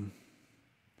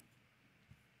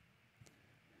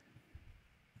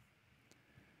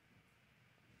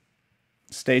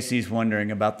 Stacy's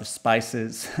wondering about the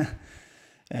spices.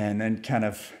 And then kind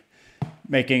of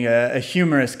making a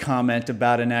humorous comment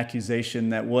about an accusation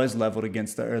that was leveled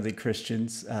against the early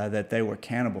Christians, that they were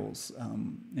cannibals.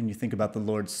 And you think about the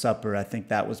Lord's Supper, I think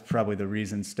that was probably the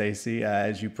reason, Stacy,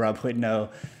 as you probably know.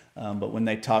 But when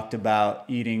they talked about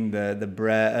eating the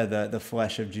bread, the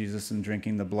flesh of Jesus and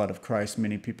drinking the blood of Christ,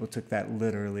 many people took that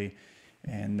literally,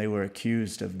 and they were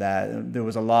accused of that. There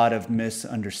was a lot of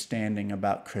misunderstanding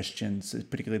about Christians,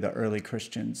 particularly the early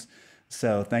Christians.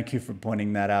 So thank you for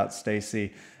pointing that out,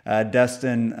 Stacy.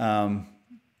 Dustin,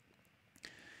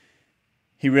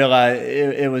 he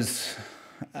realized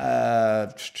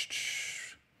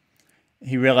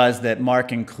he realized that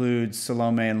Mark includes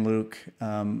Salome and Luke,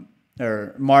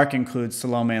 or Mark includes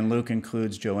Salome and Luke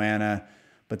includes Joanna,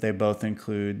 but they both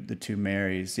include the two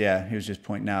Marys. Yeah, he was just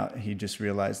pointing out, he just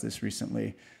realized this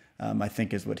recently, I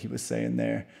think is what he was saying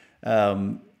there.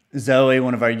 Zoe,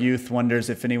 one of our youth, wonders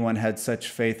if anyone had such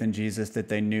faith in Jesus that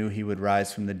they knew he would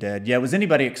rise from the dead. Yeah, was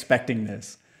anybody expecting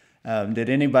this? Did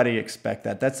anybody expect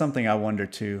that? That's something I wonder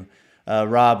too.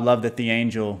 Rob, loved that the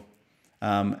angel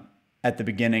at the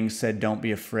beginning said, don't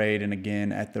be afraid, and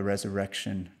again at the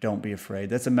resurrection, don't be afraid.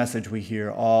 That's a message we hear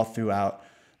all throughout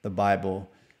the Bible.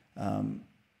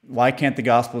 Why can't the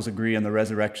Gospels agree on the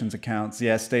resurrection's accounts?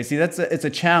 Yes, Stacy, it's a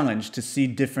challenge to see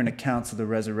different accounts of the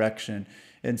resurrection.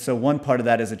 And so one part of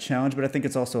that is a challenge, but I think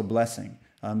it's also a blessing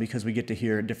because we get to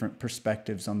hear different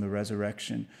perspectives on the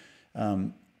resurrection.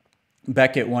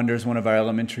 Beckett wonders, one of our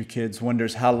elementary kids,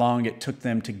 wonders how long it took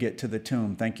them to get to the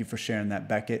tomb. Thank you for sharing that,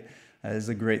 Beckett. That is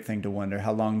a great thing to wonder.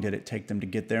 How long did it take them to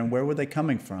get there, and where were they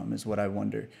coming from is what I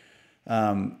wonder.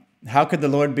 How could the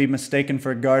Lord be mistaken for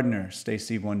a gardener?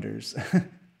 Stacy wonders.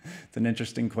 It's an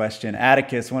interesting question.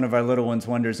 Atticus, one of our little ones,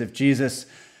 wonders if Jesus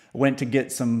went to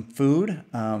get some food.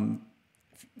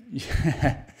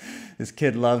 This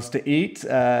kid loves to eat.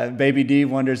 Baby D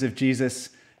wonders if Jesus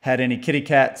had any kitty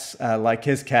cats like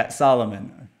his cat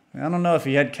Solomon. I don't know if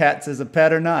he had cats as a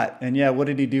pet or not. And yeah, what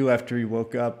did he do after he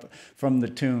woke up from the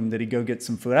tomb? Did he go get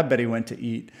some food? I bet he went to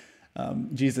eat.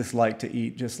 Jesus liked to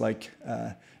eat just like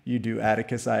you do,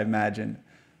 Atticus, I imagine.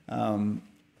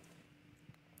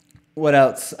 What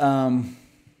else?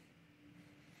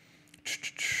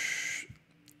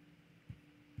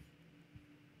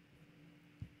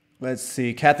 Let's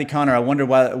see. Kathy Connor, I wonder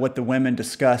what the women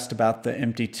discussed about the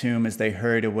empty tomb as they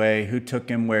hurried away. Who took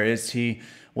him? Where is he?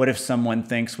 What if someone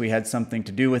thinks we had something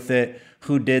to do with it?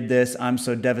 Who did this? I'm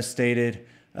so devastated.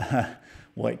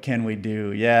 What can we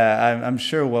do? Yeah, I'm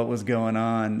sure what was going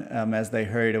on as they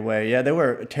hurried away. Yeah, they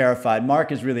were terrified.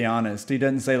 Mark is really honest. He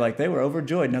doesn't say like they were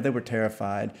overjoyed. No, they were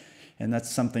terrified. And that's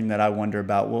something that I wonder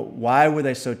about. Well, why were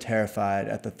they so terrified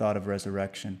at the thought of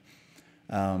resurrection?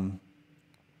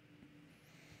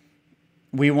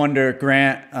 We wonder,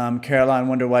 Caroline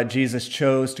wonder why Jesus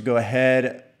chose to go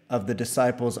ahead of the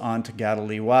disciples on to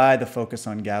Galilee. Why the focus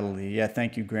on Galilee? Yeah,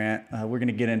 thank you, Grant. We're going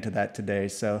to get into that today.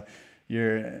 So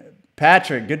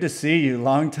Patrick, good to see you.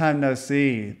 Long time no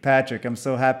see. Patrick, I'm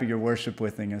so happy you're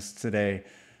worshiping us today.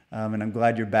 And I'm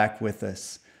glad you're back with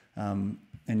us. And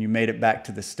you made it back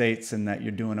to the States and that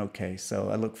you're doing okay. So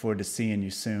I look forward to seeing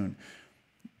you soon.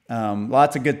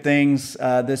 Lots of good things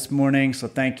this morning. So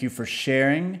thank you for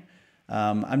sharing.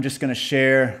 I'm just going to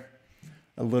share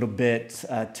a little bit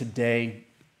today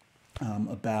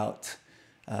about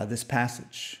this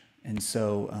passage. And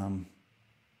so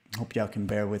hope y'all can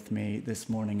bear with me this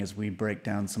morning as we break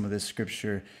down some of this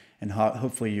scripture, and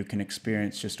hopefully you can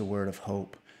experience just a word of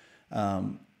hope. I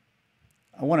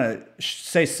want to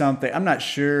say something. I'm not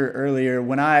sure earlier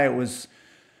when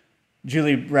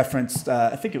Julie referenced,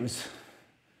 I think it was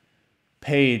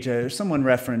Paige, someone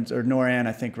referenced, or Noran,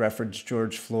 I think, referenced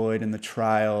George Floyd and the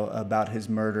trial about his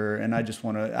murder. And I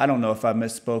don't know if I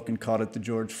misspoke and called it the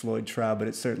George Floyd trial, but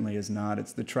it certainly is not.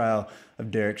 It's the trial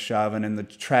of Derek Chauvin. And the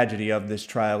tragedy of this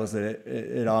trial is that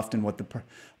it often,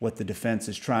 what the defense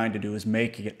is trying to do is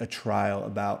make it a trial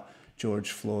about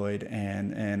George Floyd.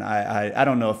 And I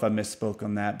don't know if I misspoke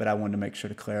on that, but I wanted to make sure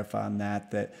to clarify on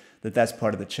that's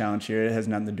part of the challenge here. It has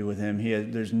nothing to do with him.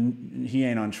 He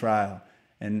ain't on trial.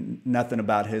 And nothing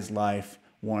about his life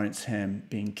warrants him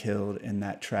being killed in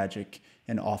that tragic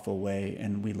and awful way,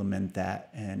 and we lament that.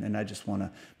 And I just want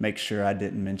to make sure I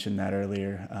didn't mention that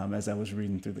earlier as I was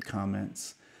reading through the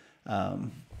comments.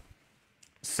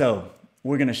 So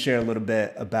we're going to share a little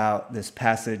bit about this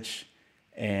passage,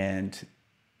 and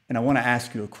I want to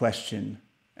ask you a question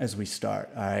as we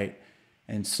start, all right?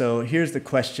 And so here's the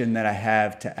question that I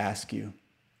have to ask you.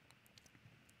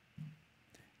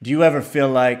 Do you ever feel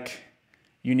like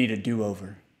you need a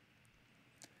do-over?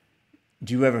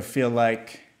 Do you ever feel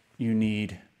like you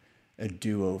need a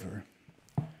do-over?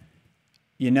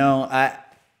 You know, I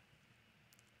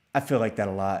feel like that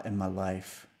a lot in my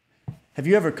life. Have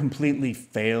you ever completely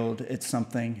failed at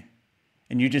something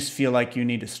and you just feel like you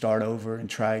need to start over and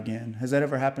try again? Has that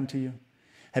ever happened to you?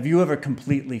 Have you ever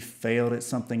completely failed at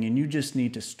something and you just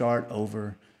need to start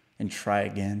over and try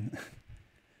again?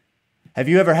 Have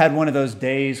you ever had one of those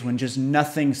days when just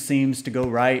nothing seems to go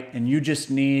right and you just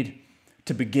need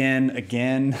to begin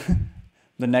again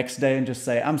the next day and just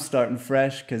say, I'm starting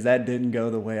fresh because that didn't go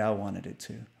the way I wanted it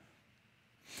to?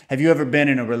 Have you ever been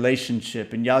in a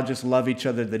relationship and y'all just love each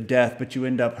other to death, but you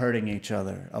end up hurting each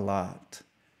other a lot?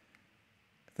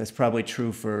 That's probably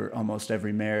true for almost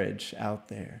every marriage out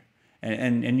there.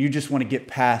 And you just want to get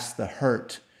past the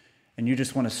hurt and you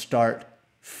just want to start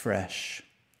fresh.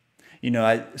 You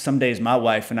know, some days my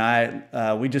wife and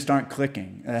I, we just aren't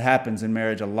clicking. It happens in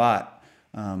marriage a lot.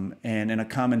 And a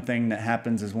common thing that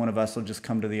happens is one of us will just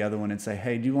come to the other one and say,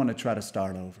 hey, do you want to try to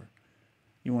start over?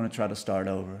 You want to try to start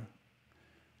over?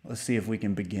 Let's see if we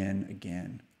can begin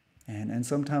again. And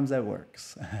sometimes that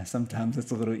works. Sometimes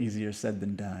it's a little easier said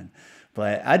than done.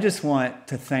 But I just want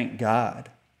to thank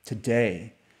God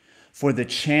today for the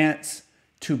chance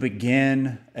to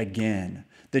begin again.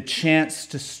 The chance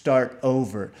to start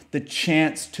over, the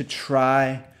chance to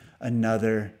try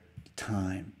another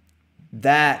time.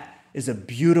 That is a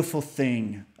beautiful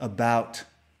thing about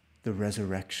the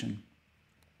resurrection.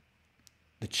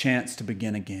 The chance to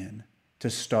begin again, to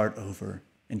start over,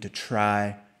 and to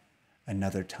try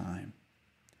another time.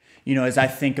 You know, as I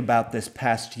think about this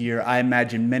past year, I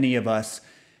imagine many of us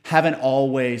haven't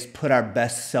always put our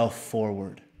best self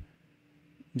forward.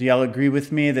 Do y'all agree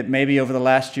with me that maybe over the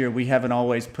last year we haven't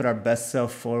always put our best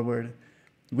self forward?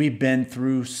 We've been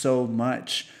through so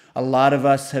much. A lot of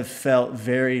us have felt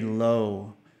very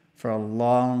low for a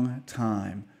long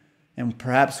time, and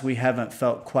perhaps we haven't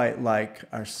felt quite like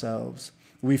ourselves.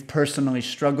 We've personally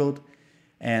struggled,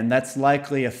 and that's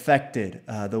likely affected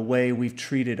the way we've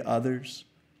treated others.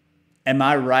 Am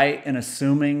I right in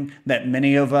assuming that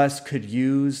many of us could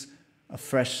use a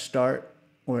fresh start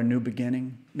or a new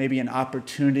beginning, maybe an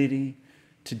opportunity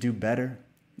to do better?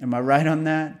 Am I right on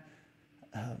that?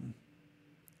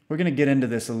 We're going to get into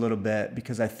this a little bit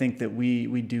because I think that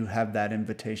we do have that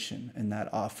invitation and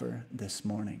that offer this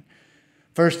morning.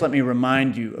 First, let me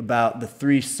remind you about the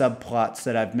three subplots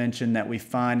that I've mentioned that we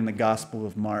find in the Gospel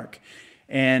of Mark.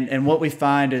 And what we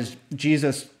find is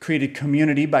Jesus created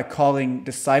community by calling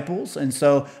disciples. And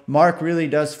so Mark really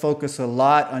does focus a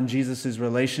lot on Jesus'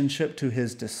 relationship to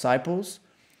his disciples.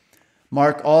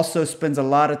 Mark also spends a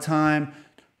lot of time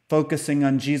focusing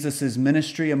on Jesus'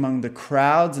 ministry among the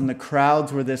crowds. And the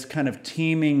crowds were this kind of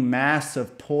teeming mass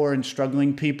of poor and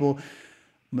struggling people.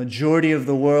 Majority of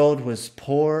the world was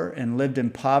poor and lived in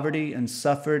poverty and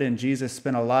suffered. And Jesus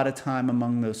spent a lot of time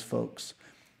among those folks.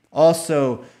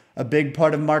 Also, a big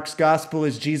part of Mark's gospel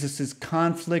is Jesus'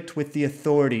 conflict with the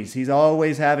authorities. He's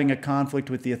always having a conflict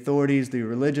with the authorities, the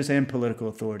religious and political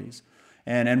authorities.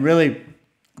 And really,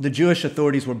 the Jewish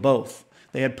authorities were both.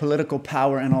 They had political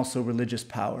power and also religious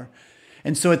power.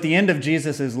 And so at the end of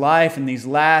Jesus' life, in these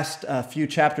last few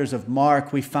chapters of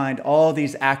Mark, we find all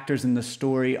these actors in the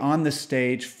story on the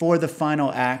stage for the final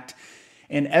act.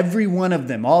 And every one of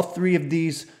them, all three of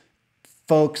these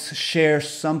folks share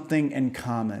something in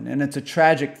common, and it's a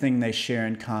tragic thing they share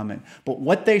in common. But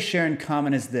what they share in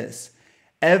common is this: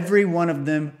 every one of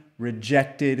them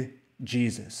rejected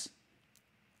Jesus.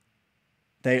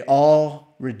 They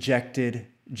all rejected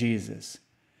Jesus.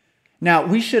 Now,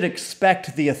 we should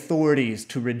expect the authorities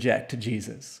to reject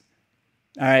Jesus,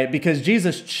 all right, because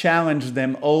Jesus challenged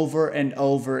them over and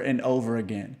over and over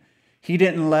again. He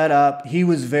didn't let up. He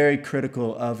was very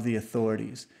critical of the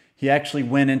authorities. He actually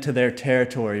went into their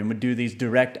territory and would do these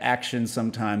direct actions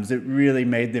sometimes that really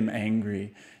made them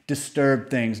angry, disturb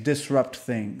things, disrupt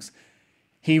things.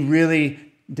 He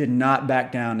really did not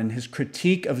back down in his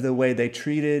critique of the way they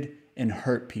treated and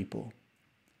hurt people.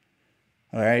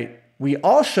 All right? We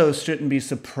also shouldn't be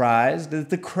surprised that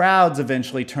the crowds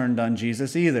eventually turned on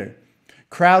Jesus either.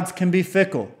 Crowds can be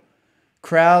fickle.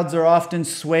 Crowds are often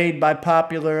swayed by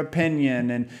popular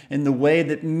opinion and in the way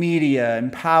that media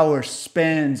and power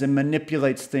spins and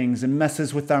manipulates things and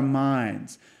messes with our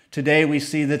minds. Today we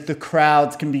see that the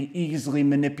crowds can be easily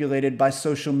manipulated by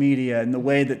social media and the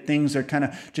way that things are kind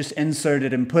of just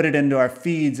inserted and put it into our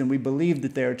feeds, and we believe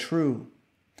that they are true.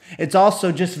 It's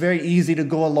also just very easy to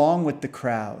go along with the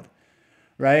crowd.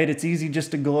 Right? It's easy just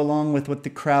to go along with what the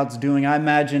crowd's doing. I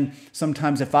imagine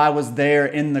sometimes if I was there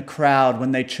in the crowd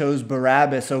when they chose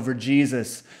Barabbas over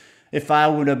Jesus, if I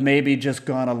would have maybe just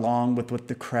gone along with what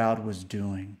the crowd was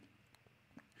doing.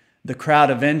 The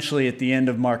crowd eventually, at the end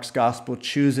of Mark's gospel,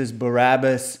 chooses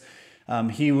Barabbas.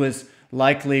 He was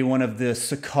likely one of the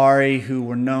Sicarii who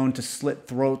were known to slit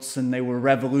throats, and they were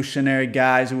revolutionary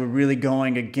guys who were really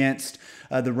going against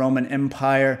the Roman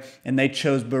Empire, and they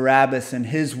chose Barabbas and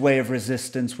his way of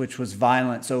resistance, which was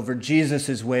violence, over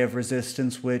Jesus' way of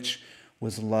resistance, which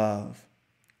was love.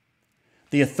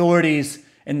 The authorities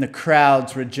and the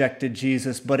crowds rejected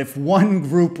Jesus, but if one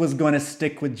group was going to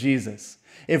stick with Jesus,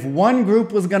 if one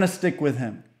group was going to stick with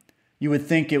him, you would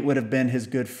think it would have been his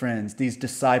good friends, these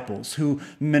disciples who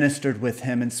ministered with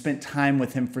him and spent time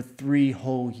with him for 3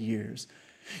 whole years.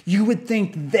 You would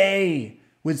think they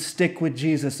would stick with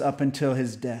Jesus up until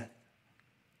his death.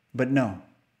 But no,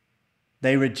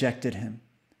 they rejected him.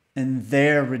 And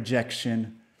their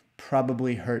rejection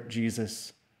probably hurt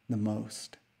Jesus the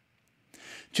most.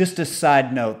 Just a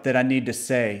side note that I need to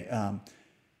say,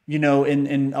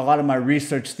 in a lot of my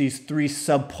research, these 3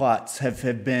 subplots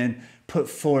have been put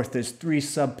forth. There's 3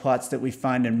 subplots that we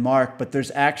find in Mark, but there's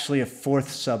actually a 4th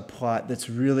subplot that's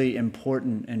really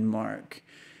important in Mark.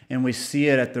 And we see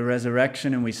it at the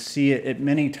resurrection, and we see it at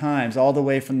many times, all the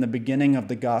way from the beginning of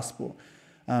the gospel,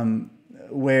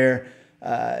 where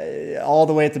all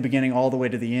the way at the beginning, all the way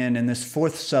to the end. And this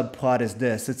 4th subplot is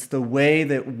this. It's the way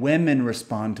that women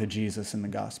respond to Jesus in the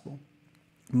gospel.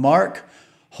 Mark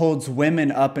holds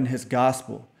women up in his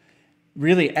gospel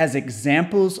really as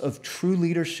examples of true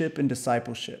leadership and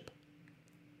discipleship.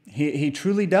 He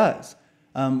truly does.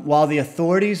 While the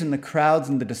authorities and the crowds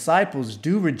and the disciples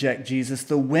do reject Jesus,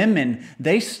 the women,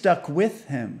 they stuck with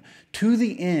him to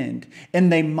the end,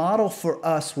 and they model for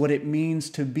us what it means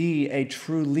to be a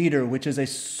true leader, which is a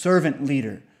servant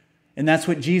leader. And that's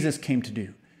what Jesus came to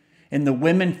do. And the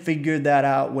women figured that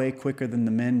out way quicker than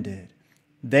the men did.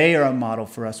 They are a model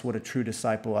for us what a true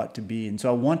disciple ought to be. And so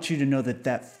I want you to know that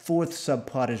that 4th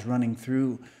subplot is running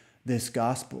through this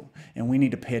gospel, and we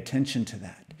need to pay attention to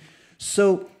that.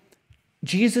 So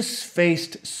Jesus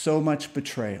faced so much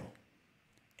betrayal.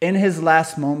 In his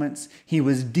last moments, he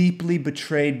was deeply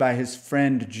betrayed by his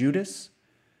friend Judas,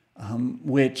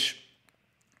 which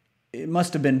it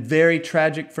must have been very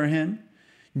tragic for him.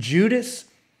 Judas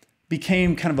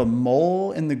became kind of a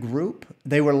mole in the group.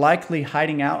 They were likely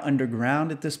hiding out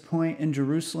underground at this point in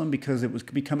Jerusalem because it was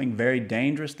becoming very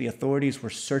dangerous. The authorities were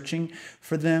searching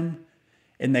for them.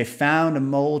 and they found a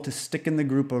mole to stick in the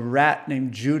group, a rat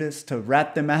named Judas, to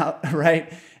rat them out,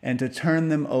 right? And to turn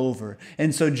them over.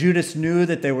 And so Judas knew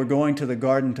that they were going to the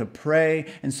garden to pray.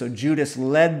 And so Judas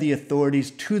led the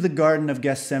authorities to the Garden of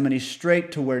Gethsemane,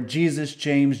 straight to where Jesus,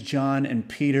 James, John, and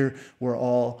Peter were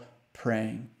all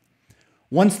praying.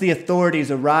 Once the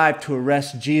authorities arrived to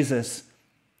arrest Jesus,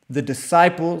 the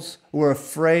disciples were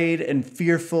afraid and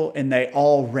fearful, and they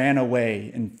all ran away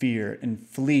in fear and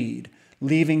fled,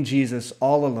 leaving Jesus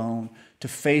all alone to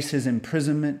face his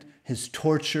imprisonment, his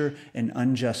torture, and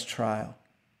unjust trial.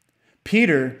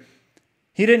 Peter,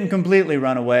 he didn't completely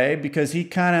run away because he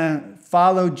kind of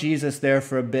followed Jesus there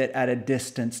for a bit at a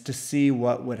distance to see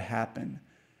what would happen.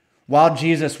 While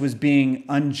Jesus was being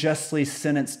unjustly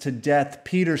sentenced to death,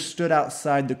 Peter stood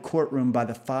outside the courtroom by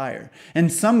the fire.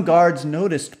 And some guards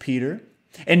noticed Peter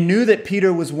and knew that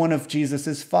Peter was one of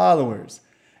Jesus' followers.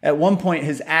 At one point,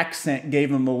 his accent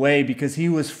gave him away because he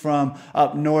was from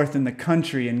up north in the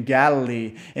country in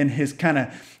Galilee, and his kind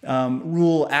of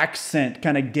rural accent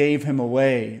kind of gave him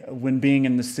away when being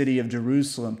in the city of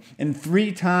Jerusalem. And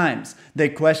 3 times they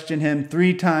questioned him.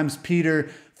 3 times Peter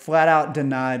flat out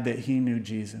denied that he knew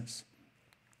Jesus.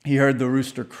 He heard the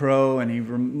rooster crow, and he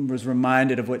was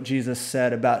reminded of what Jesus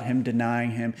said about him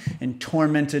denying him. And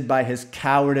tormented by his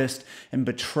cowardice and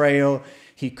betrayal,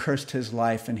 he cursed his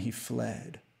life and he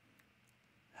fled.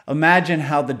 Imagine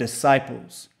how the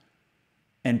disciples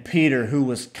and Peter, who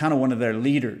was kind of one of their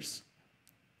leaders,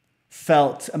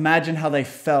 felt. Imagine how they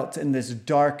felt in this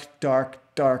dark, dark,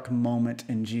 dark moment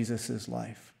in Jesus'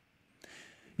 life.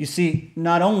 You see,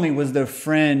 not only was their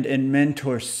friend and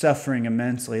mentor suffering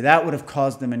immensely, that would have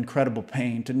caused them incredible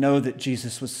pain to know that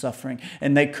Jesus was suffering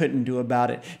and they couldn't do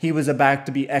about it. He was about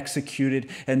to be executed,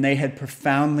 and they had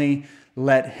profoundly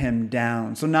let him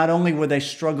down. So not only were they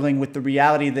struggling with the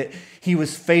reality that he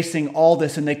was facing all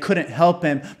this and they couldn't help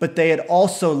him, but they had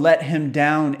also let him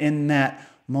down in that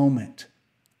moment.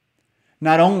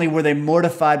 Not only were they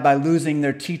mortified by losing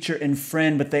their teacher and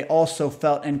friend, but they also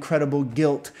felt incredible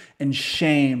guilt and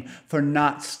shame for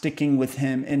not sticking with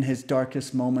him in his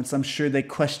darkest moments. I'm sure they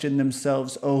questioned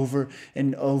themselves over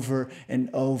and over and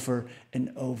over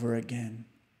and over again.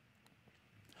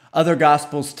 Other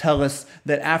Gospels tell us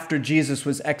that after Jesus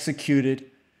was executed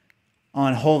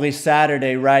on Holy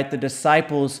Saturday, right, the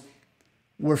disciples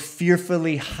were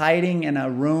fearfully hiding in a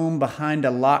room behind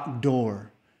a locked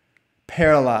door,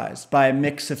 paralyzed by a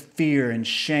mix of fear and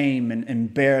shame and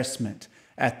embarrassment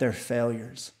at their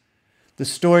failures. The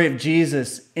story of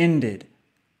Jesus ended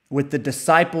with the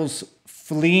disciples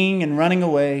fleeing and running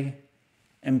away,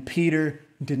 and Peter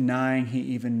denying he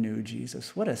even knew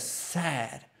Jesus. What a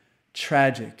sad,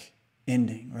 tragic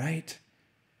ending, right?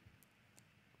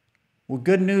 Well,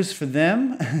 good news for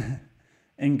them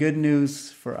and good news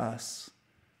for us.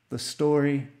 The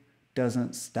story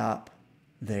doesn't stop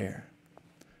there.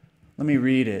 Let me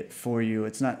read it for you.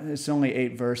 It's only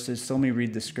 8 verses, so let me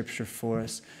read the scripture for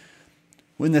us.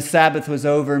 When the Sabbath was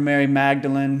over, Mary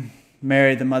Magdalene,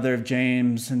 Mary the mother of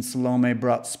James, and Salome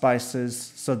brought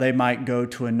spices so they might go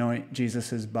to anoint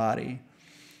Jesus' body.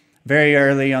 Very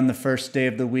early on the first day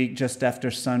of the week, just after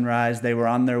sunrise, they were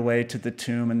on their way to the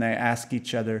tomb, and they asked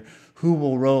each other, "Who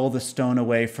will roll the stone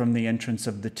away from the entrance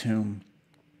of the tomb?"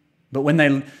 But when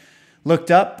they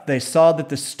looked up, they saw that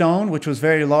the stone, which was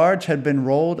very large, had been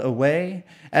rolled away.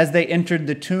 As they entered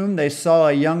the tomb, they saw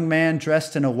a young man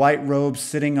dressed in a white robe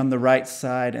sitting on the right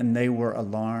side, and they were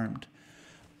alarmed.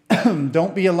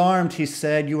 "Don't be alarmed," he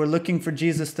said. "You are looking for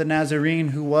Jesus the Nazarene,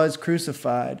 who was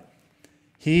crucified.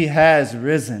 He has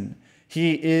risen.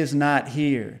 He is not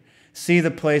here. See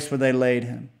the place where they laid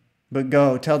him. But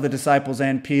go, tell the disciples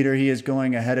and Peter, he is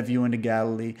going ahead of you into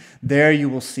Galilee. There you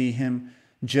will see him,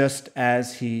 just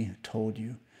as he told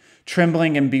you."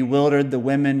 Trembling and bewildered, the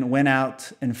women went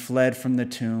out and fled from the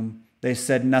tomb. They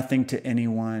said nothing to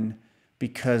anyone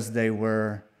because they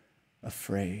were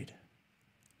afraid.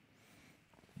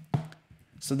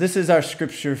 So this is our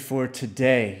scripture for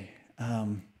today.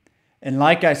 And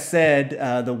like I said,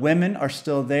 the women are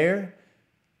still there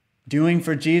doing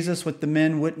for Jesus what the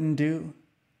men wouldn't do.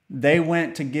 They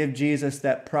went to give Jesus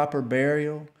that proper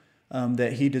burial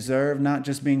that he deserved, not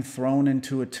just being thrown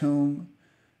into a tomb,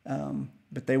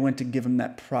 but they went to give him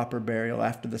that proper burial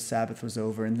after the Sabbath was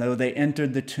over. And though they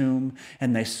entered the tomb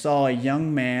and they saw a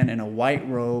young man in a white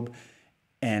robe,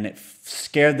 and it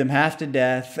scared them half to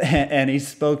death, and he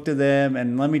spoke to them.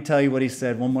 And let me tell you what he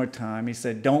said one more time. He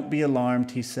said, "Don't be alarmed,"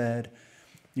 he said.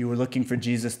 "You were looking for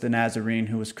Jesus the Nazarene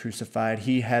who was crucified.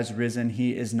 He has risen.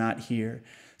 He is not here.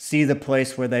 See the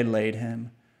place where they laid him.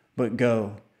 But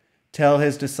go, tell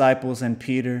his disciples and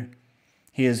Peter,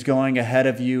 he is going ahead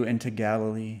of you into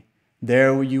Galilee.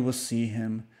 There you will see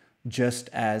him just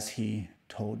as he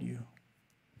told you.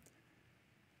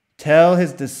 Tell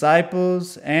his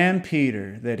disciples and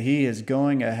Peter that he is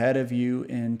going ahead of you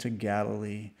into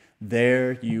Galilee.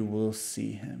 There you will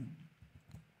see him.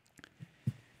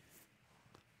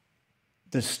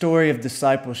 The story of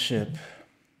discipleship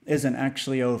isn't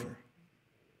actually over.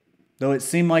 Though it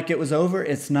seemed like it was over,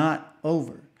 it's not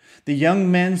over. The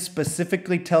young men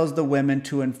specifically tells the women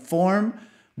to inform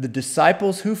the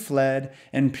disciples who fled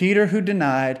and Peter who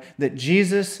denied that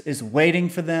Jesus is waiting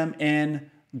for them in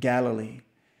Galilee.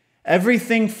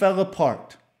 Everything fell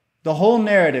apart. The whole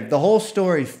narrative, the whole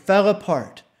story fell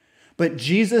apart. But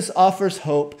Jesus offers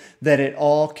hope that it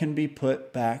all can be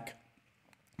put back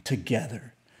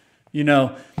together.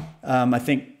 I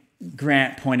think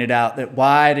Grant pointed out that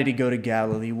why did he go to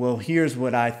Galilee? Well, here's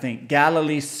what I think.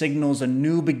 Galilee signals a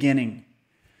new beginning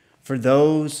for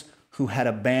those who had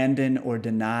abandoned or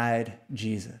denied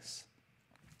Jesus.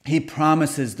 He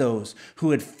promises those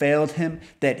who had failed him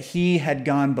that he had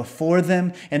gone before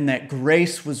them and that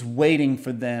grace was waiting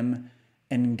for them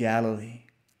in Galilee.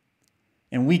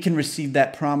 And we can receive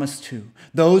that promise too.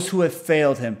 Those who have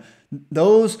failed him,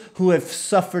 those who have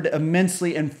suffered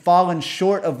immensely and fallen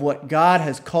short of what God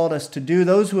has called us to do,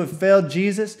 those who have failed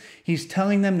Jesus, he's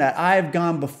telling them that I have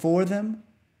gone before them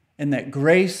and that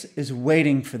grace is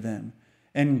waiting for them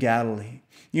in Galilee.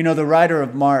 The writer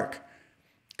of Mark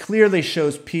clearly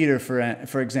shows Peter,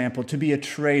 for example, to be a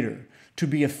traitor, to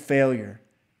be a failure.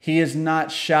 He is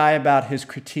not shy about his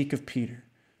critique of Peter,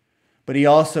 but he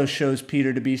also shows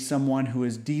Peter to be someone who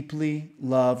is deeply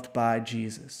loved by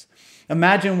Jesus.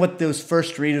 Imagine what those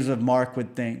first readers of Mark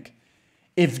would think.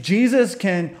 If Jesus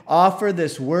can offer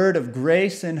this word of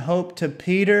grace and hope to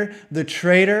Peter, the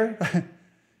traitor,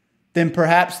 then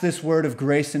perhaps this word of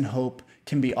grace and hope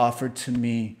can be offered to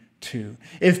me too.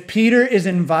 If Peter is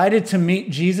invited to meet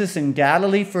Jesus in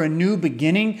Galilee for a new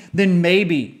beginning, then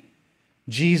maybe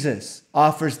Jesus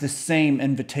offers the same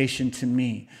invitation to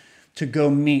me to go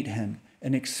meet him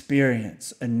and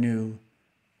experience a new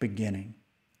beginning.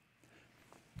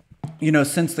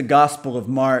 Since the Gospel of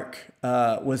Mark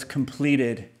was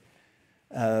completed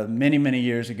many, many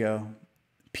years ago,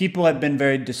 people have been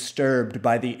very disturbed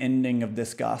by the ending of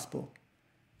this gospel.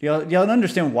 Y'all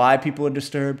understand why people are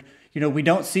disturbed? We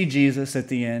don't see Jesus at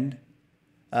the end.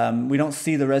 We don't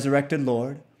see the resurrected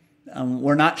Lord.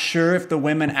 We're not sure if the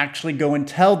women actually go and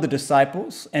tell the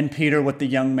disciples and Peter what the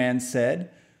young man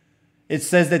said. It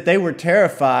says that they were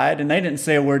terrified, and they didn't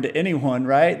say a word to anyone,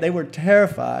 right? They were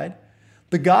terrified.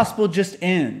 The gospel just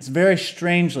ends very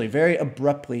strangely, very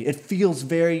abruptly. It feels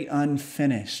very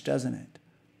unfinished, doesn't it?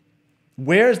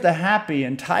 Where's the happy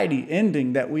and tidy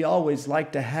ending that we always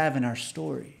like to have in our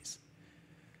stories?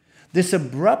 This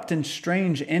abrupt and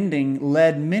strange ending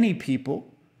led many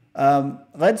people,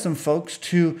 led some folks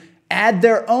to add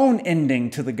their own ending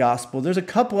to the gospel. There's a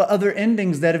couple of other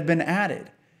endings that have been added.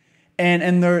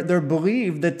 And they're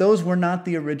believed that those were not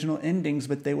the original endings,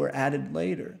 but they were added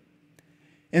later.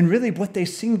 And really what they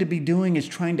seem to be doing is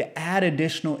trying to add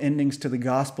additional endings to the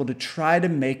gospel to try to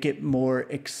make it more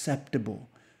acceptable.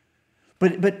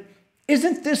 But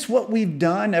isn't this what we've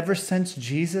done ever since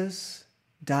Jesus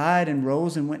died and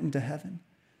rose and went into heaven?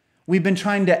 We've been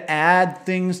trying to add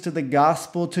things to the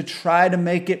gospel to try to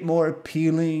make it more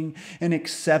appealing and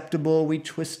acceptable. We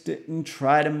twist it and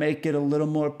try to make it a little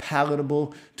more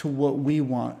palatable to what we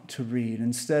want to read,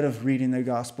 instead of reading the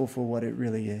gospel for what it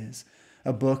really is,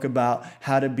 a book about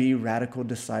how to be radical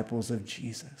disciples of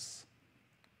Jesus.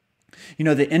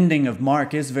 The ending of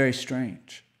Mark is very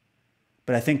strange,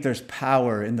 but I think there's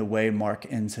power in the way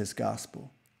Mark ends his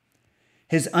gospel.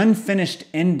 His unfinished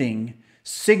ending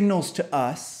signals to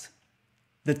us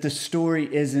that the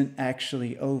story isn't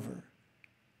actually over.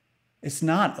 It's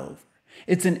not over.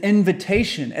 It's an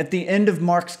invitation at the end of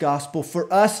Mark's gospel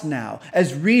for us now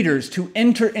as readers to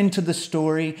enter into the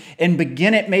story and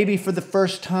begin it maybe for the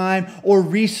first time or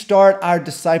restart our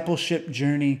discipleship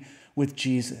journey with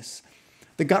Jesus.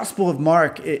 The Gospel of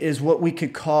Mark is what we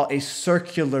could call a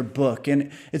circular book,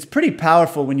 and it's pretty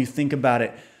powerful when you think about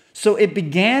it. So it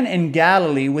began in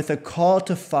Galilee with a call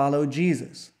to follow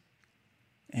Jesus.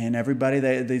 And everybody,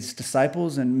 these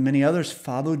disciples and many others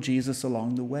followed Jesus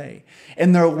along the way.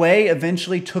 And their way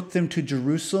eventually took them to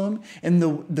Jerusalem, and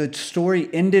the story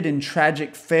ended in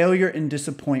tragic failure and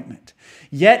disappointment.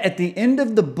 Yet at the end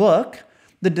of the book,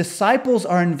 the disciples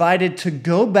are invited to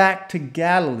go back to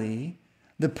Galilee,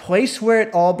 the place where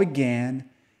it all began,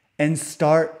 and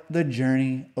start the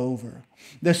journey over.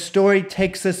 The story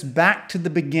takes us back to the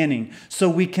beginning so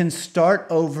we can start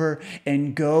over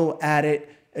and go at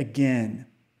it again.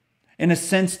 In a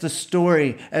sense, the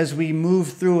story, as we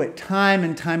move through it time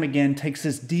and time again, takes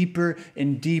us deeper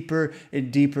and deeper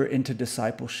and deeper into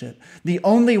discipleship. The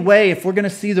only way, if we're going to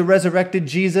see the resurrected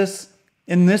Jesus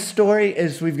in this story,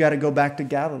 is we've got to go back to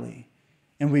Galilee,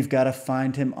 and we've got to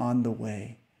find him on the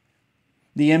way.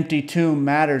 The empty tomb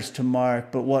matters to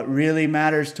Mark, but what really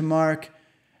matters to Mark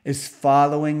is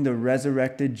following the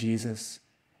resurrected Jesus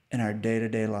in our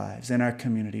day-to-day lives, in our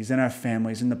communities, in our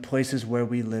families, in the places where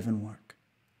we live and work.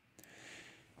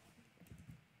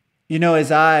 You know,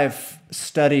 as I've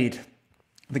studied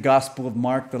the Gospel of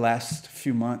Mark the last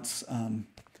few months,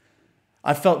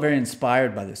 I felt very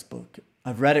inspired by this book.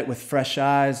 I've read it with fresh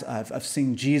eyes. I've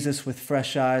seen Jesus with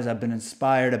fresh eyes. I've been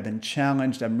inspired. I've been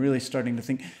challenged. I'm really starting to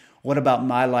think, what about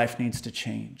my life needs to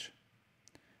change?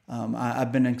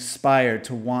 I've been inspired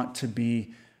to want to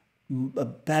be a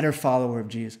better follower of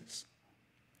Jesus.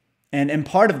 And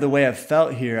part of the way I've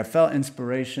felt here, I felt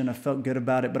inspiration, I felt good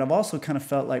about it, but I've also kind of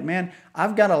felt like, man,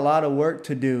 I've got a lot of work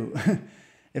to do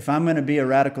if I'm going to be a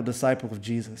radical disciple of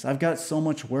Jesus. I've got so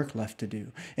much work left to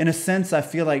do. In a sense, I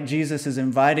feel like Jesus is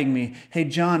inviting me, hey,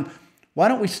 John, why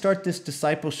don't we start this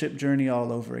discipleship journey all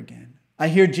over again? I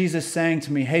hear Jesus saying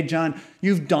to me, hey, John,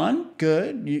 you've done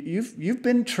good. You've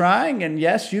been trying, and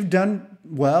yes, you've done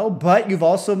well, but you've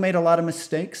also made a lot of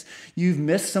mistakes. You've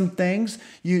missed some things.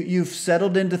 You've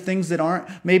settled into things that aren't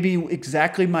maybe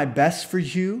exactly my best for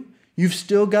you. You've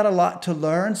still got a lot to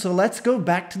learn. So let's go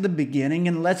back to the beginning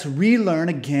and let's relearn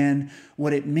again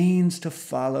what it means to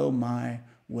follow my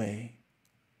way.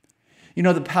 You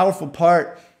know, the powerful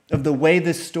part of the way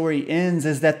this story ends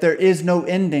is that there is no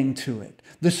ending to it.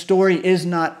 The story is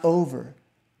not over.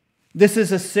 This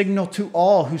is a signal to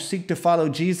all who seek to follow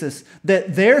Jesus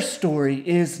that their story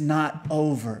is not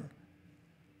over.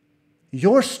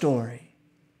 Your story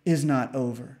is not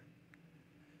over.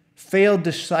 Failed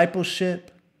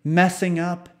discipleship, messing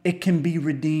up, it can be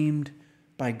redeemed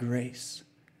by grace.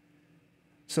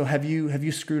 So have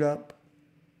you screwed up?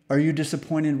 Are you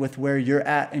disappointed with where you're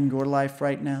at in your life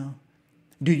right now?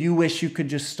 Do you wish you could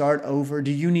just start over?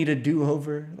 Do you need a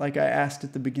do-over, like I asked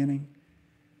at the beginning?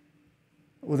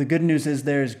 Well, the good news is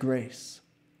there is grace.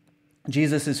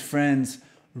 Jesus' friends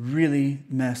really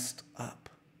messed up.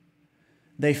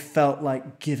 They felt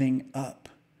like giving up.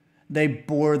 They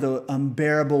bore the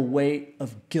unbearable weight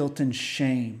of guilt and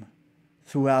shame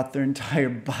throughout their entire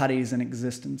bodies and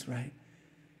existence, right?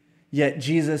 Yet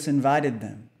Jesus invited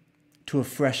them to a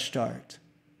fresh start,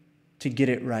 to get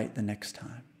it right the next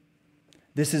time.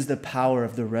 This is the power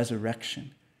of the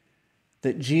resurrection.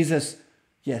 That Jesus,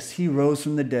 yes, he rose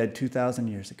from the dead 2,000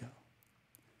 years ago.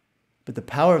 But the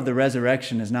power of the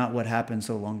resurrection is not what happened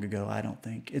so long ago, I don't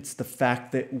think. It's the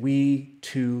fact that we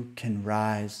too can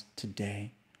rise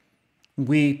today.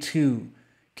 We too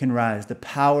can rise. The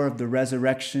power of the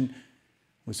resurrection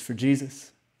was for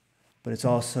Jesus, but it's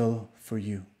also for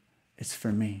you. It's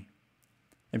for me.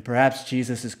 And perhaps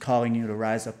Jesus is calling you to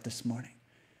rise up this morning,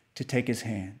 to take his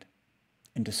hand,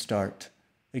 and to start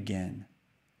again.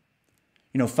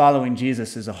 You know, following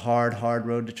Jesus is a hard, hard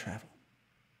road to travel.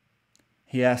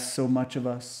 He asks so much of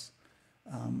us.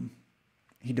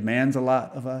 He demands a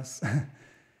lot of us.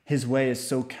 His way is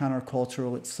so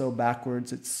countercultural. It's so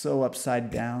backwards. It's so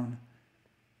upside down.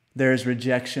 There's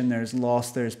rejection. There's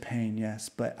loss. There's pain, yes.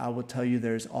 But I will tell you,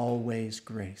 there's always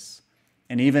grace.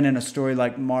 And even in a story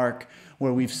like Mark,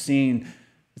 where we've seen,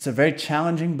 it's a very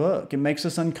challenging book. It makes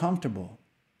us uncomfortable.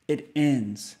 It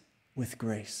ends with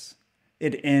grace.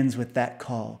 It ends with that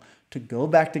call to go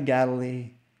back to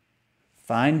Galilee,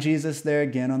 find Jesus there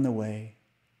again on the way,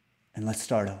 and let's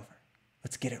start over.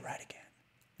 Let's get it right again.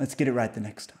 Let's get it right the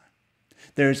next time.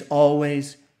 There's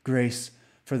always grace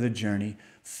for the journey.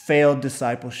 Failed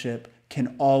discipleship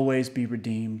can always be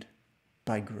redeemed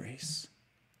by grace.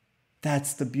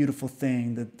 That's the beautiful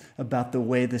thing about the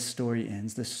way this story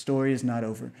ends. The story is not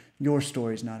over. Your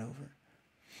story is not over.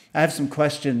 I have some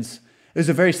questions. These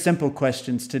are very simple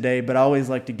questions today, but I always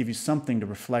like to give you something to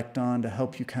reflect on to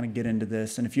help you kind of get into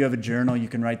this. And if you have a journal, you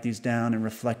can write these down and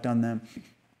reflect on them.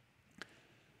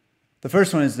 The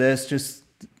first one is this: just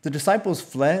the disciples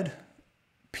fled.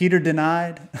 Peter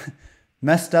denied,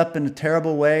 messed up in a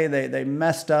terrible way. They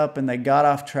messed up and they got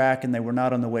off track and they were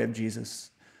not on the way of Jesus.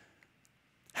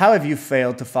 How have you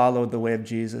failed to follow the way of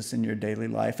Jesus in your daily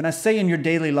life? And I say in your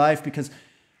daily life because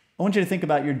I want you to think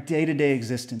about your day-to-day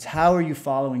existence. How are you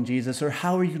following Jesus, or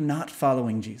how are you not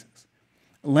following Jesus?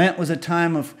 Lent was a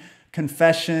time of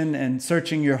confession and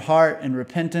searching your heart and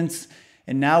repentance.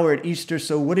 And now we're at Easter,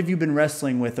 so what have you been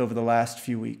wrestling with over the last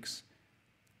few weeks?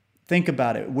 Think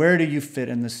about it. Where do you fit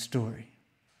in this story?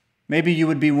 Maybe you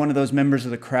would be one of those members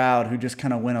of the crowd who just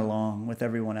kind of went along with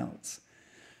everyone else.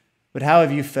 But how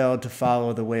have you failed to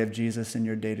follow the way of Jesus in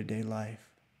your day-to-day life?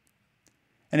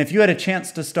 And if you had a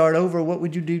chance to start over, what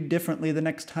would you do differently the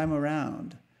next time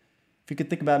around? If you could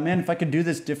think about, man, if I could do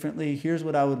this differently, here's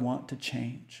what I would want to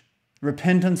change.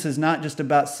 Repentance is not just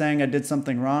about saying I did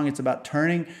something wrong. It's about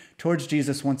turning towards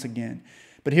Jesus once again.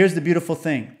 But here's the beautiful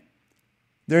thing.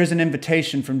 There is an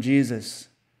invitation from Jesus.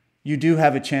 You do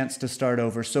have a chance to start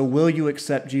over. So will you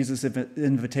accept Jesus'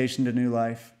 invitation to new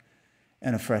life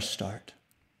and a fresh start?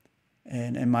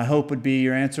 And my hope would be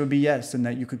your answer would be yes, and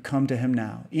that you could come to him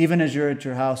now, even as you're at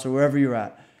your house or wherever you're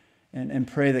at, and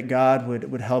pray that God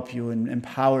would help you and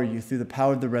empower you through the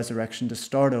power of the resurrection to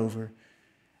start over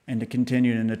and to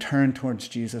continue and to turn towards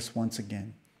Jesus once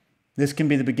again. This can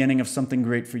be the beginning of something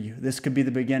great for you. This could be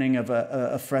the beginning of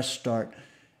a fresh start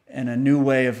and a new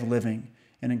way of living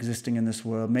and existing in this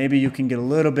world. Maybe you can get a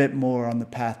little bit more on the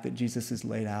path that Jesus has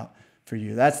laid out for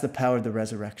you. That's the power of the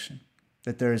resurrection,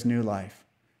 that there is new life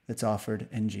that's offered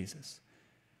in Jesus.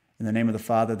 In the name of the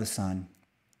Father, the Son,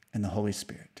 and the Holy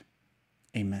Spirit.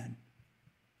 Amen.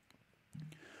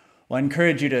 Well, I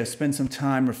encourage you to spend some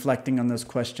time reflecting on those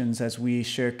questions as we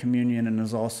share communion and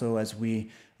as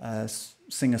we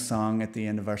sing a song at the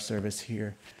end of our service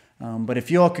here. But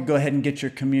if you all could go ahead and get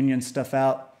your communion stuff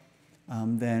out,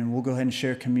 then we'll go ahead and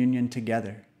share communion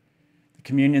together.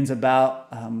 Communion's about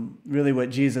really what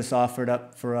Jesus offered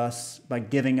up for us by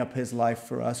giving up his life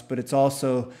for us, but it's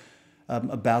also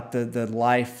about the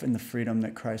life and the freedom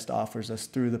that Christ offers us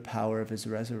through the power of his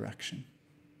resurrection.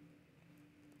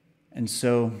 And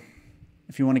so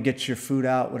if you want to get your food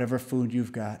out, whatever food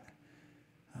you've got,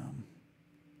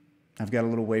 I've got a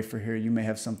little wafer here. You may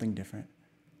have something different.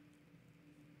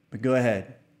 But go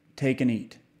ahead, take and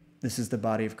eat. This is the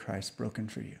body of Christ broken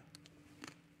for you.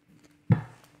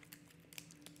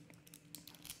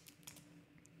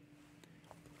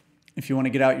 If you want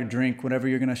to get out your drink, whatever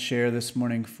you're going to share this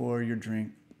morning for your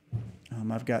drink,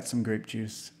 I've got some grape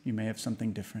juice. You may have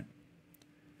something different.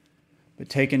 But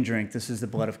take and drink. This is the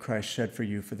blood of Christ shed for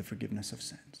you for the forgiveness of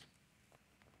sins.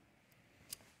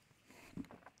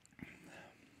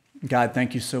 God,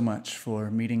 thank you so much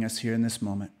for meeting us here in this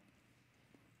moment.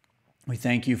 We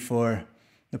thank you for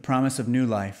the promise of new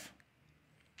life.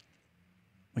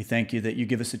 We thank you that you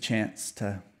give us a chance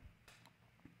to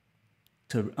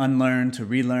unlearn, to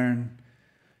relearn,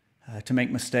 to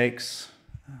make mistakes.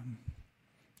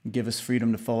 Give us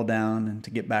freedom to fall down and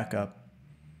to get back up.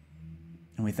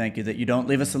 And we thank you that you don't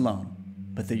leave us alone,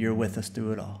 but that you're with us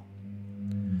through it all.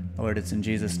 Lord, it's in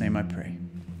Jesus' name I pray.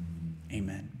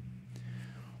 Amen.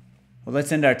 Well,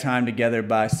 let's end our time together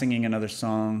by singing another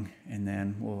song, and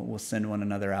then we'll send one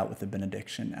another out with a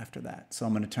benediction after that. So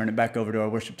I'm going to turn it back over to our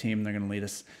worship team. They're going to lead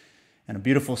us in a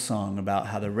beautiful song about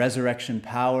how the resurrection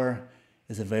power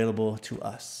is available to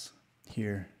us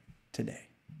here today.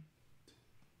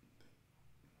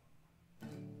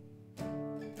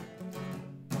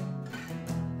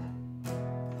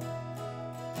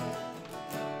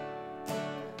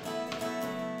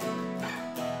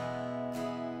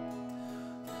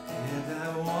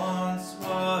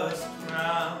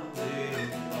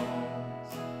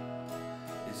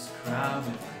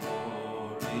 Perfect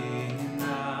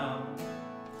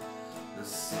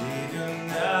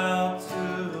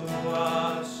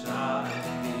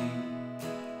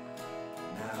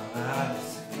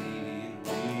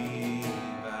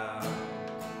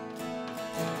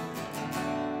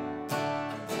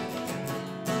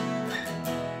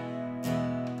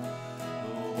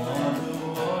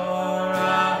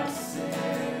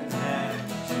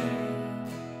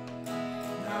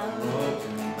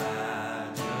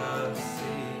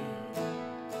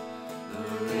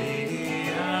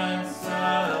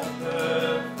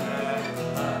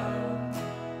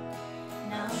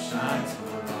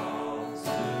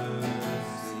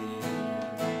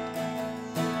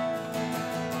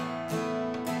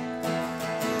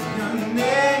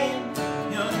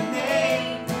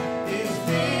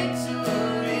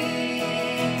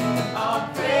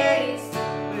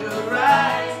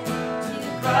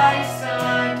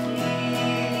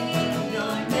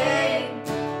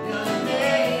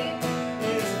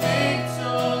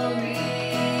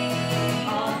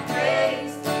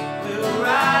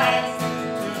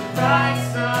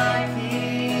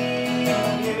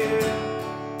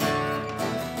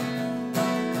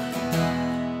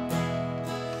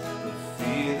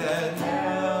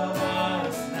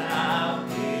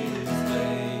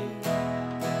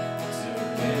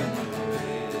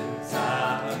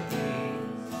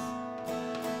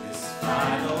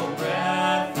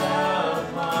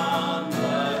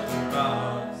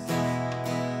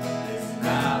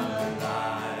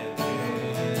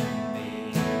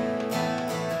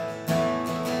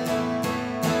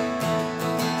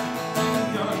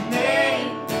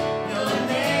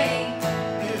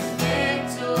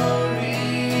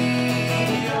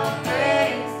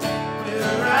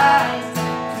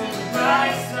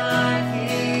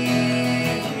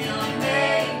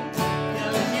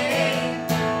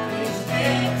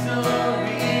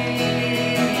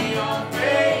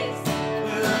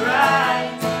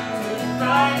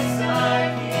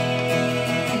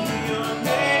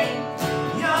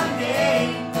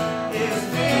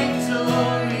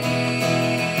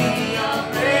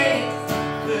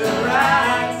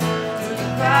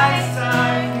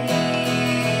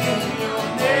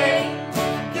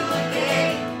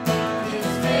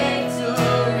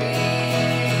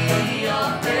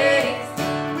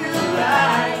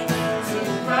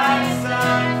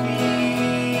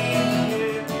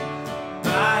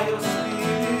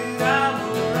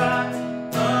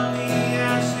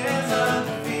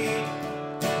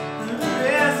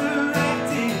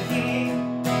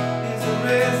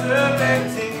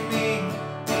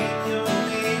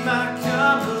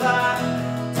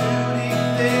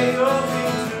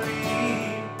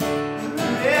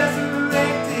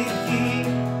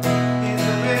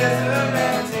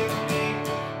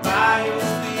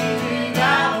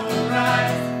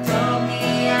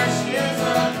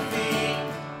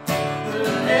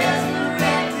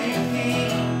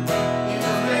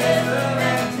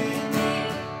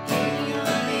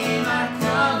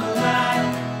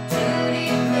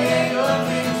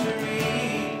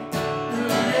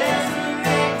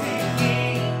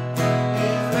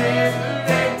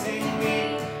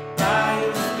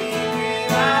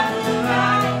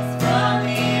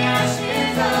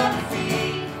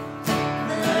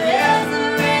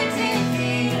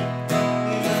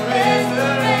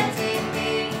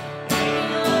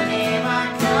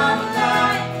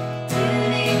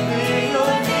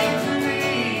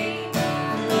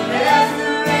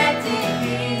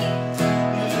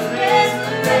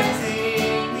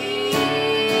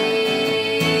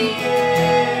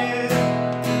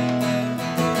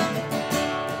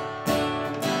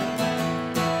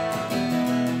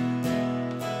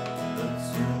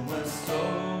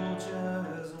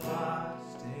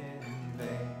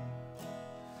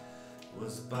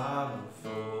was bottled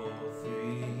for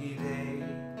 3 days.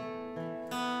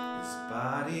 His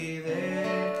body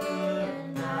there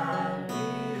could not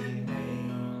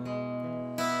remain.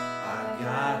 Our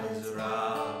God has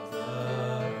robbed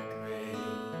the grave.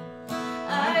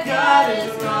 Our God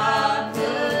has robbed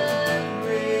the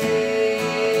grave.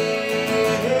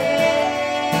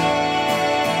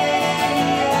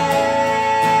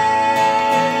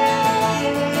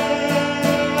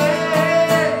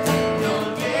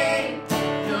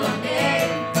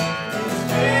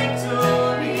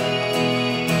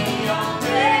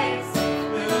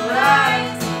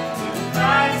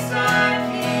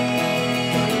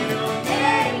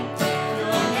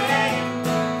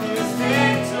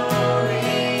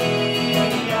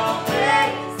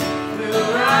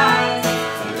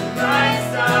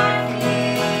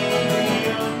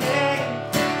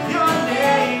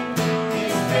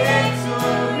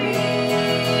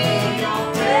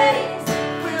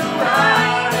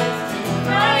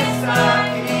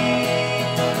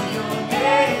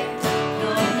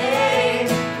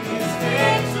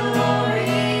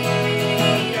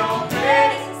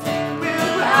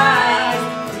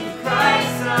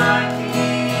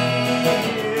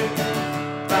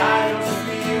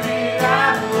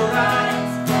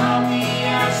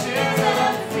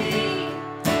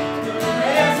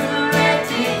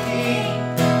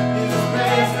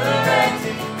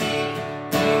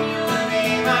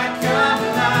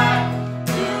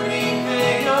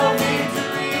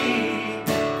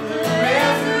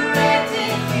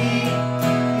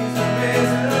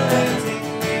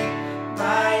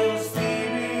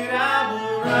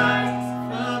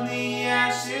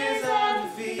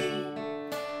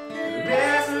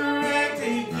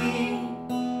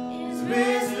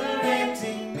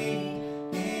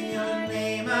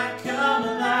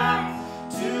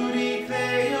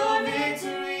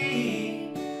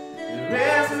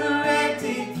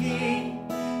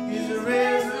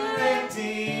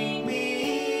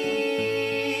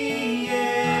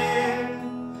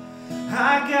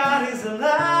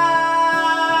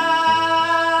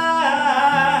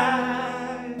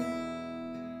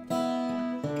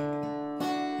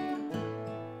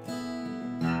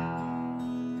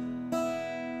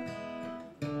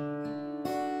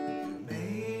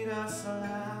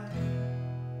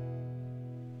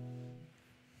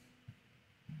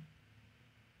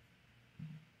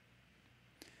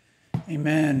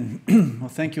 Amen. Well,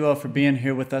 thank you all for being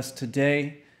here with us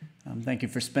today. Thank you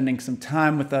for spending some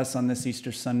time with us on this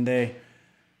Easter Sunday.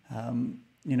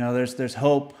 There's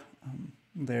hope.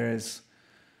 There is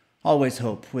always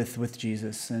hope with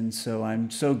Jesus. And so I'm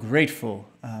so grateful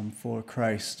for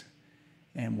Christ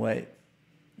and what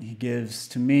he gives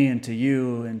to me and to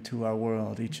you and to our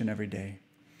world each and every day.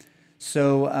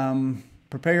 So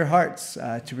prepare your hearts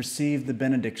to receive the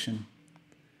benediction.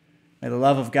 May the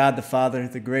love of God the Father,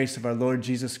 the grace of our Lord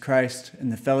Jesus Christ,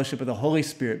 and the fellowship of the Holy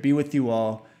Spirit be with you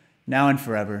all, now and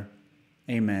forever.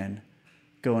 Amen.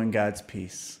 Go in God's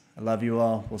peace. I love you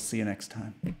all. We'll see you next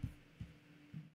time.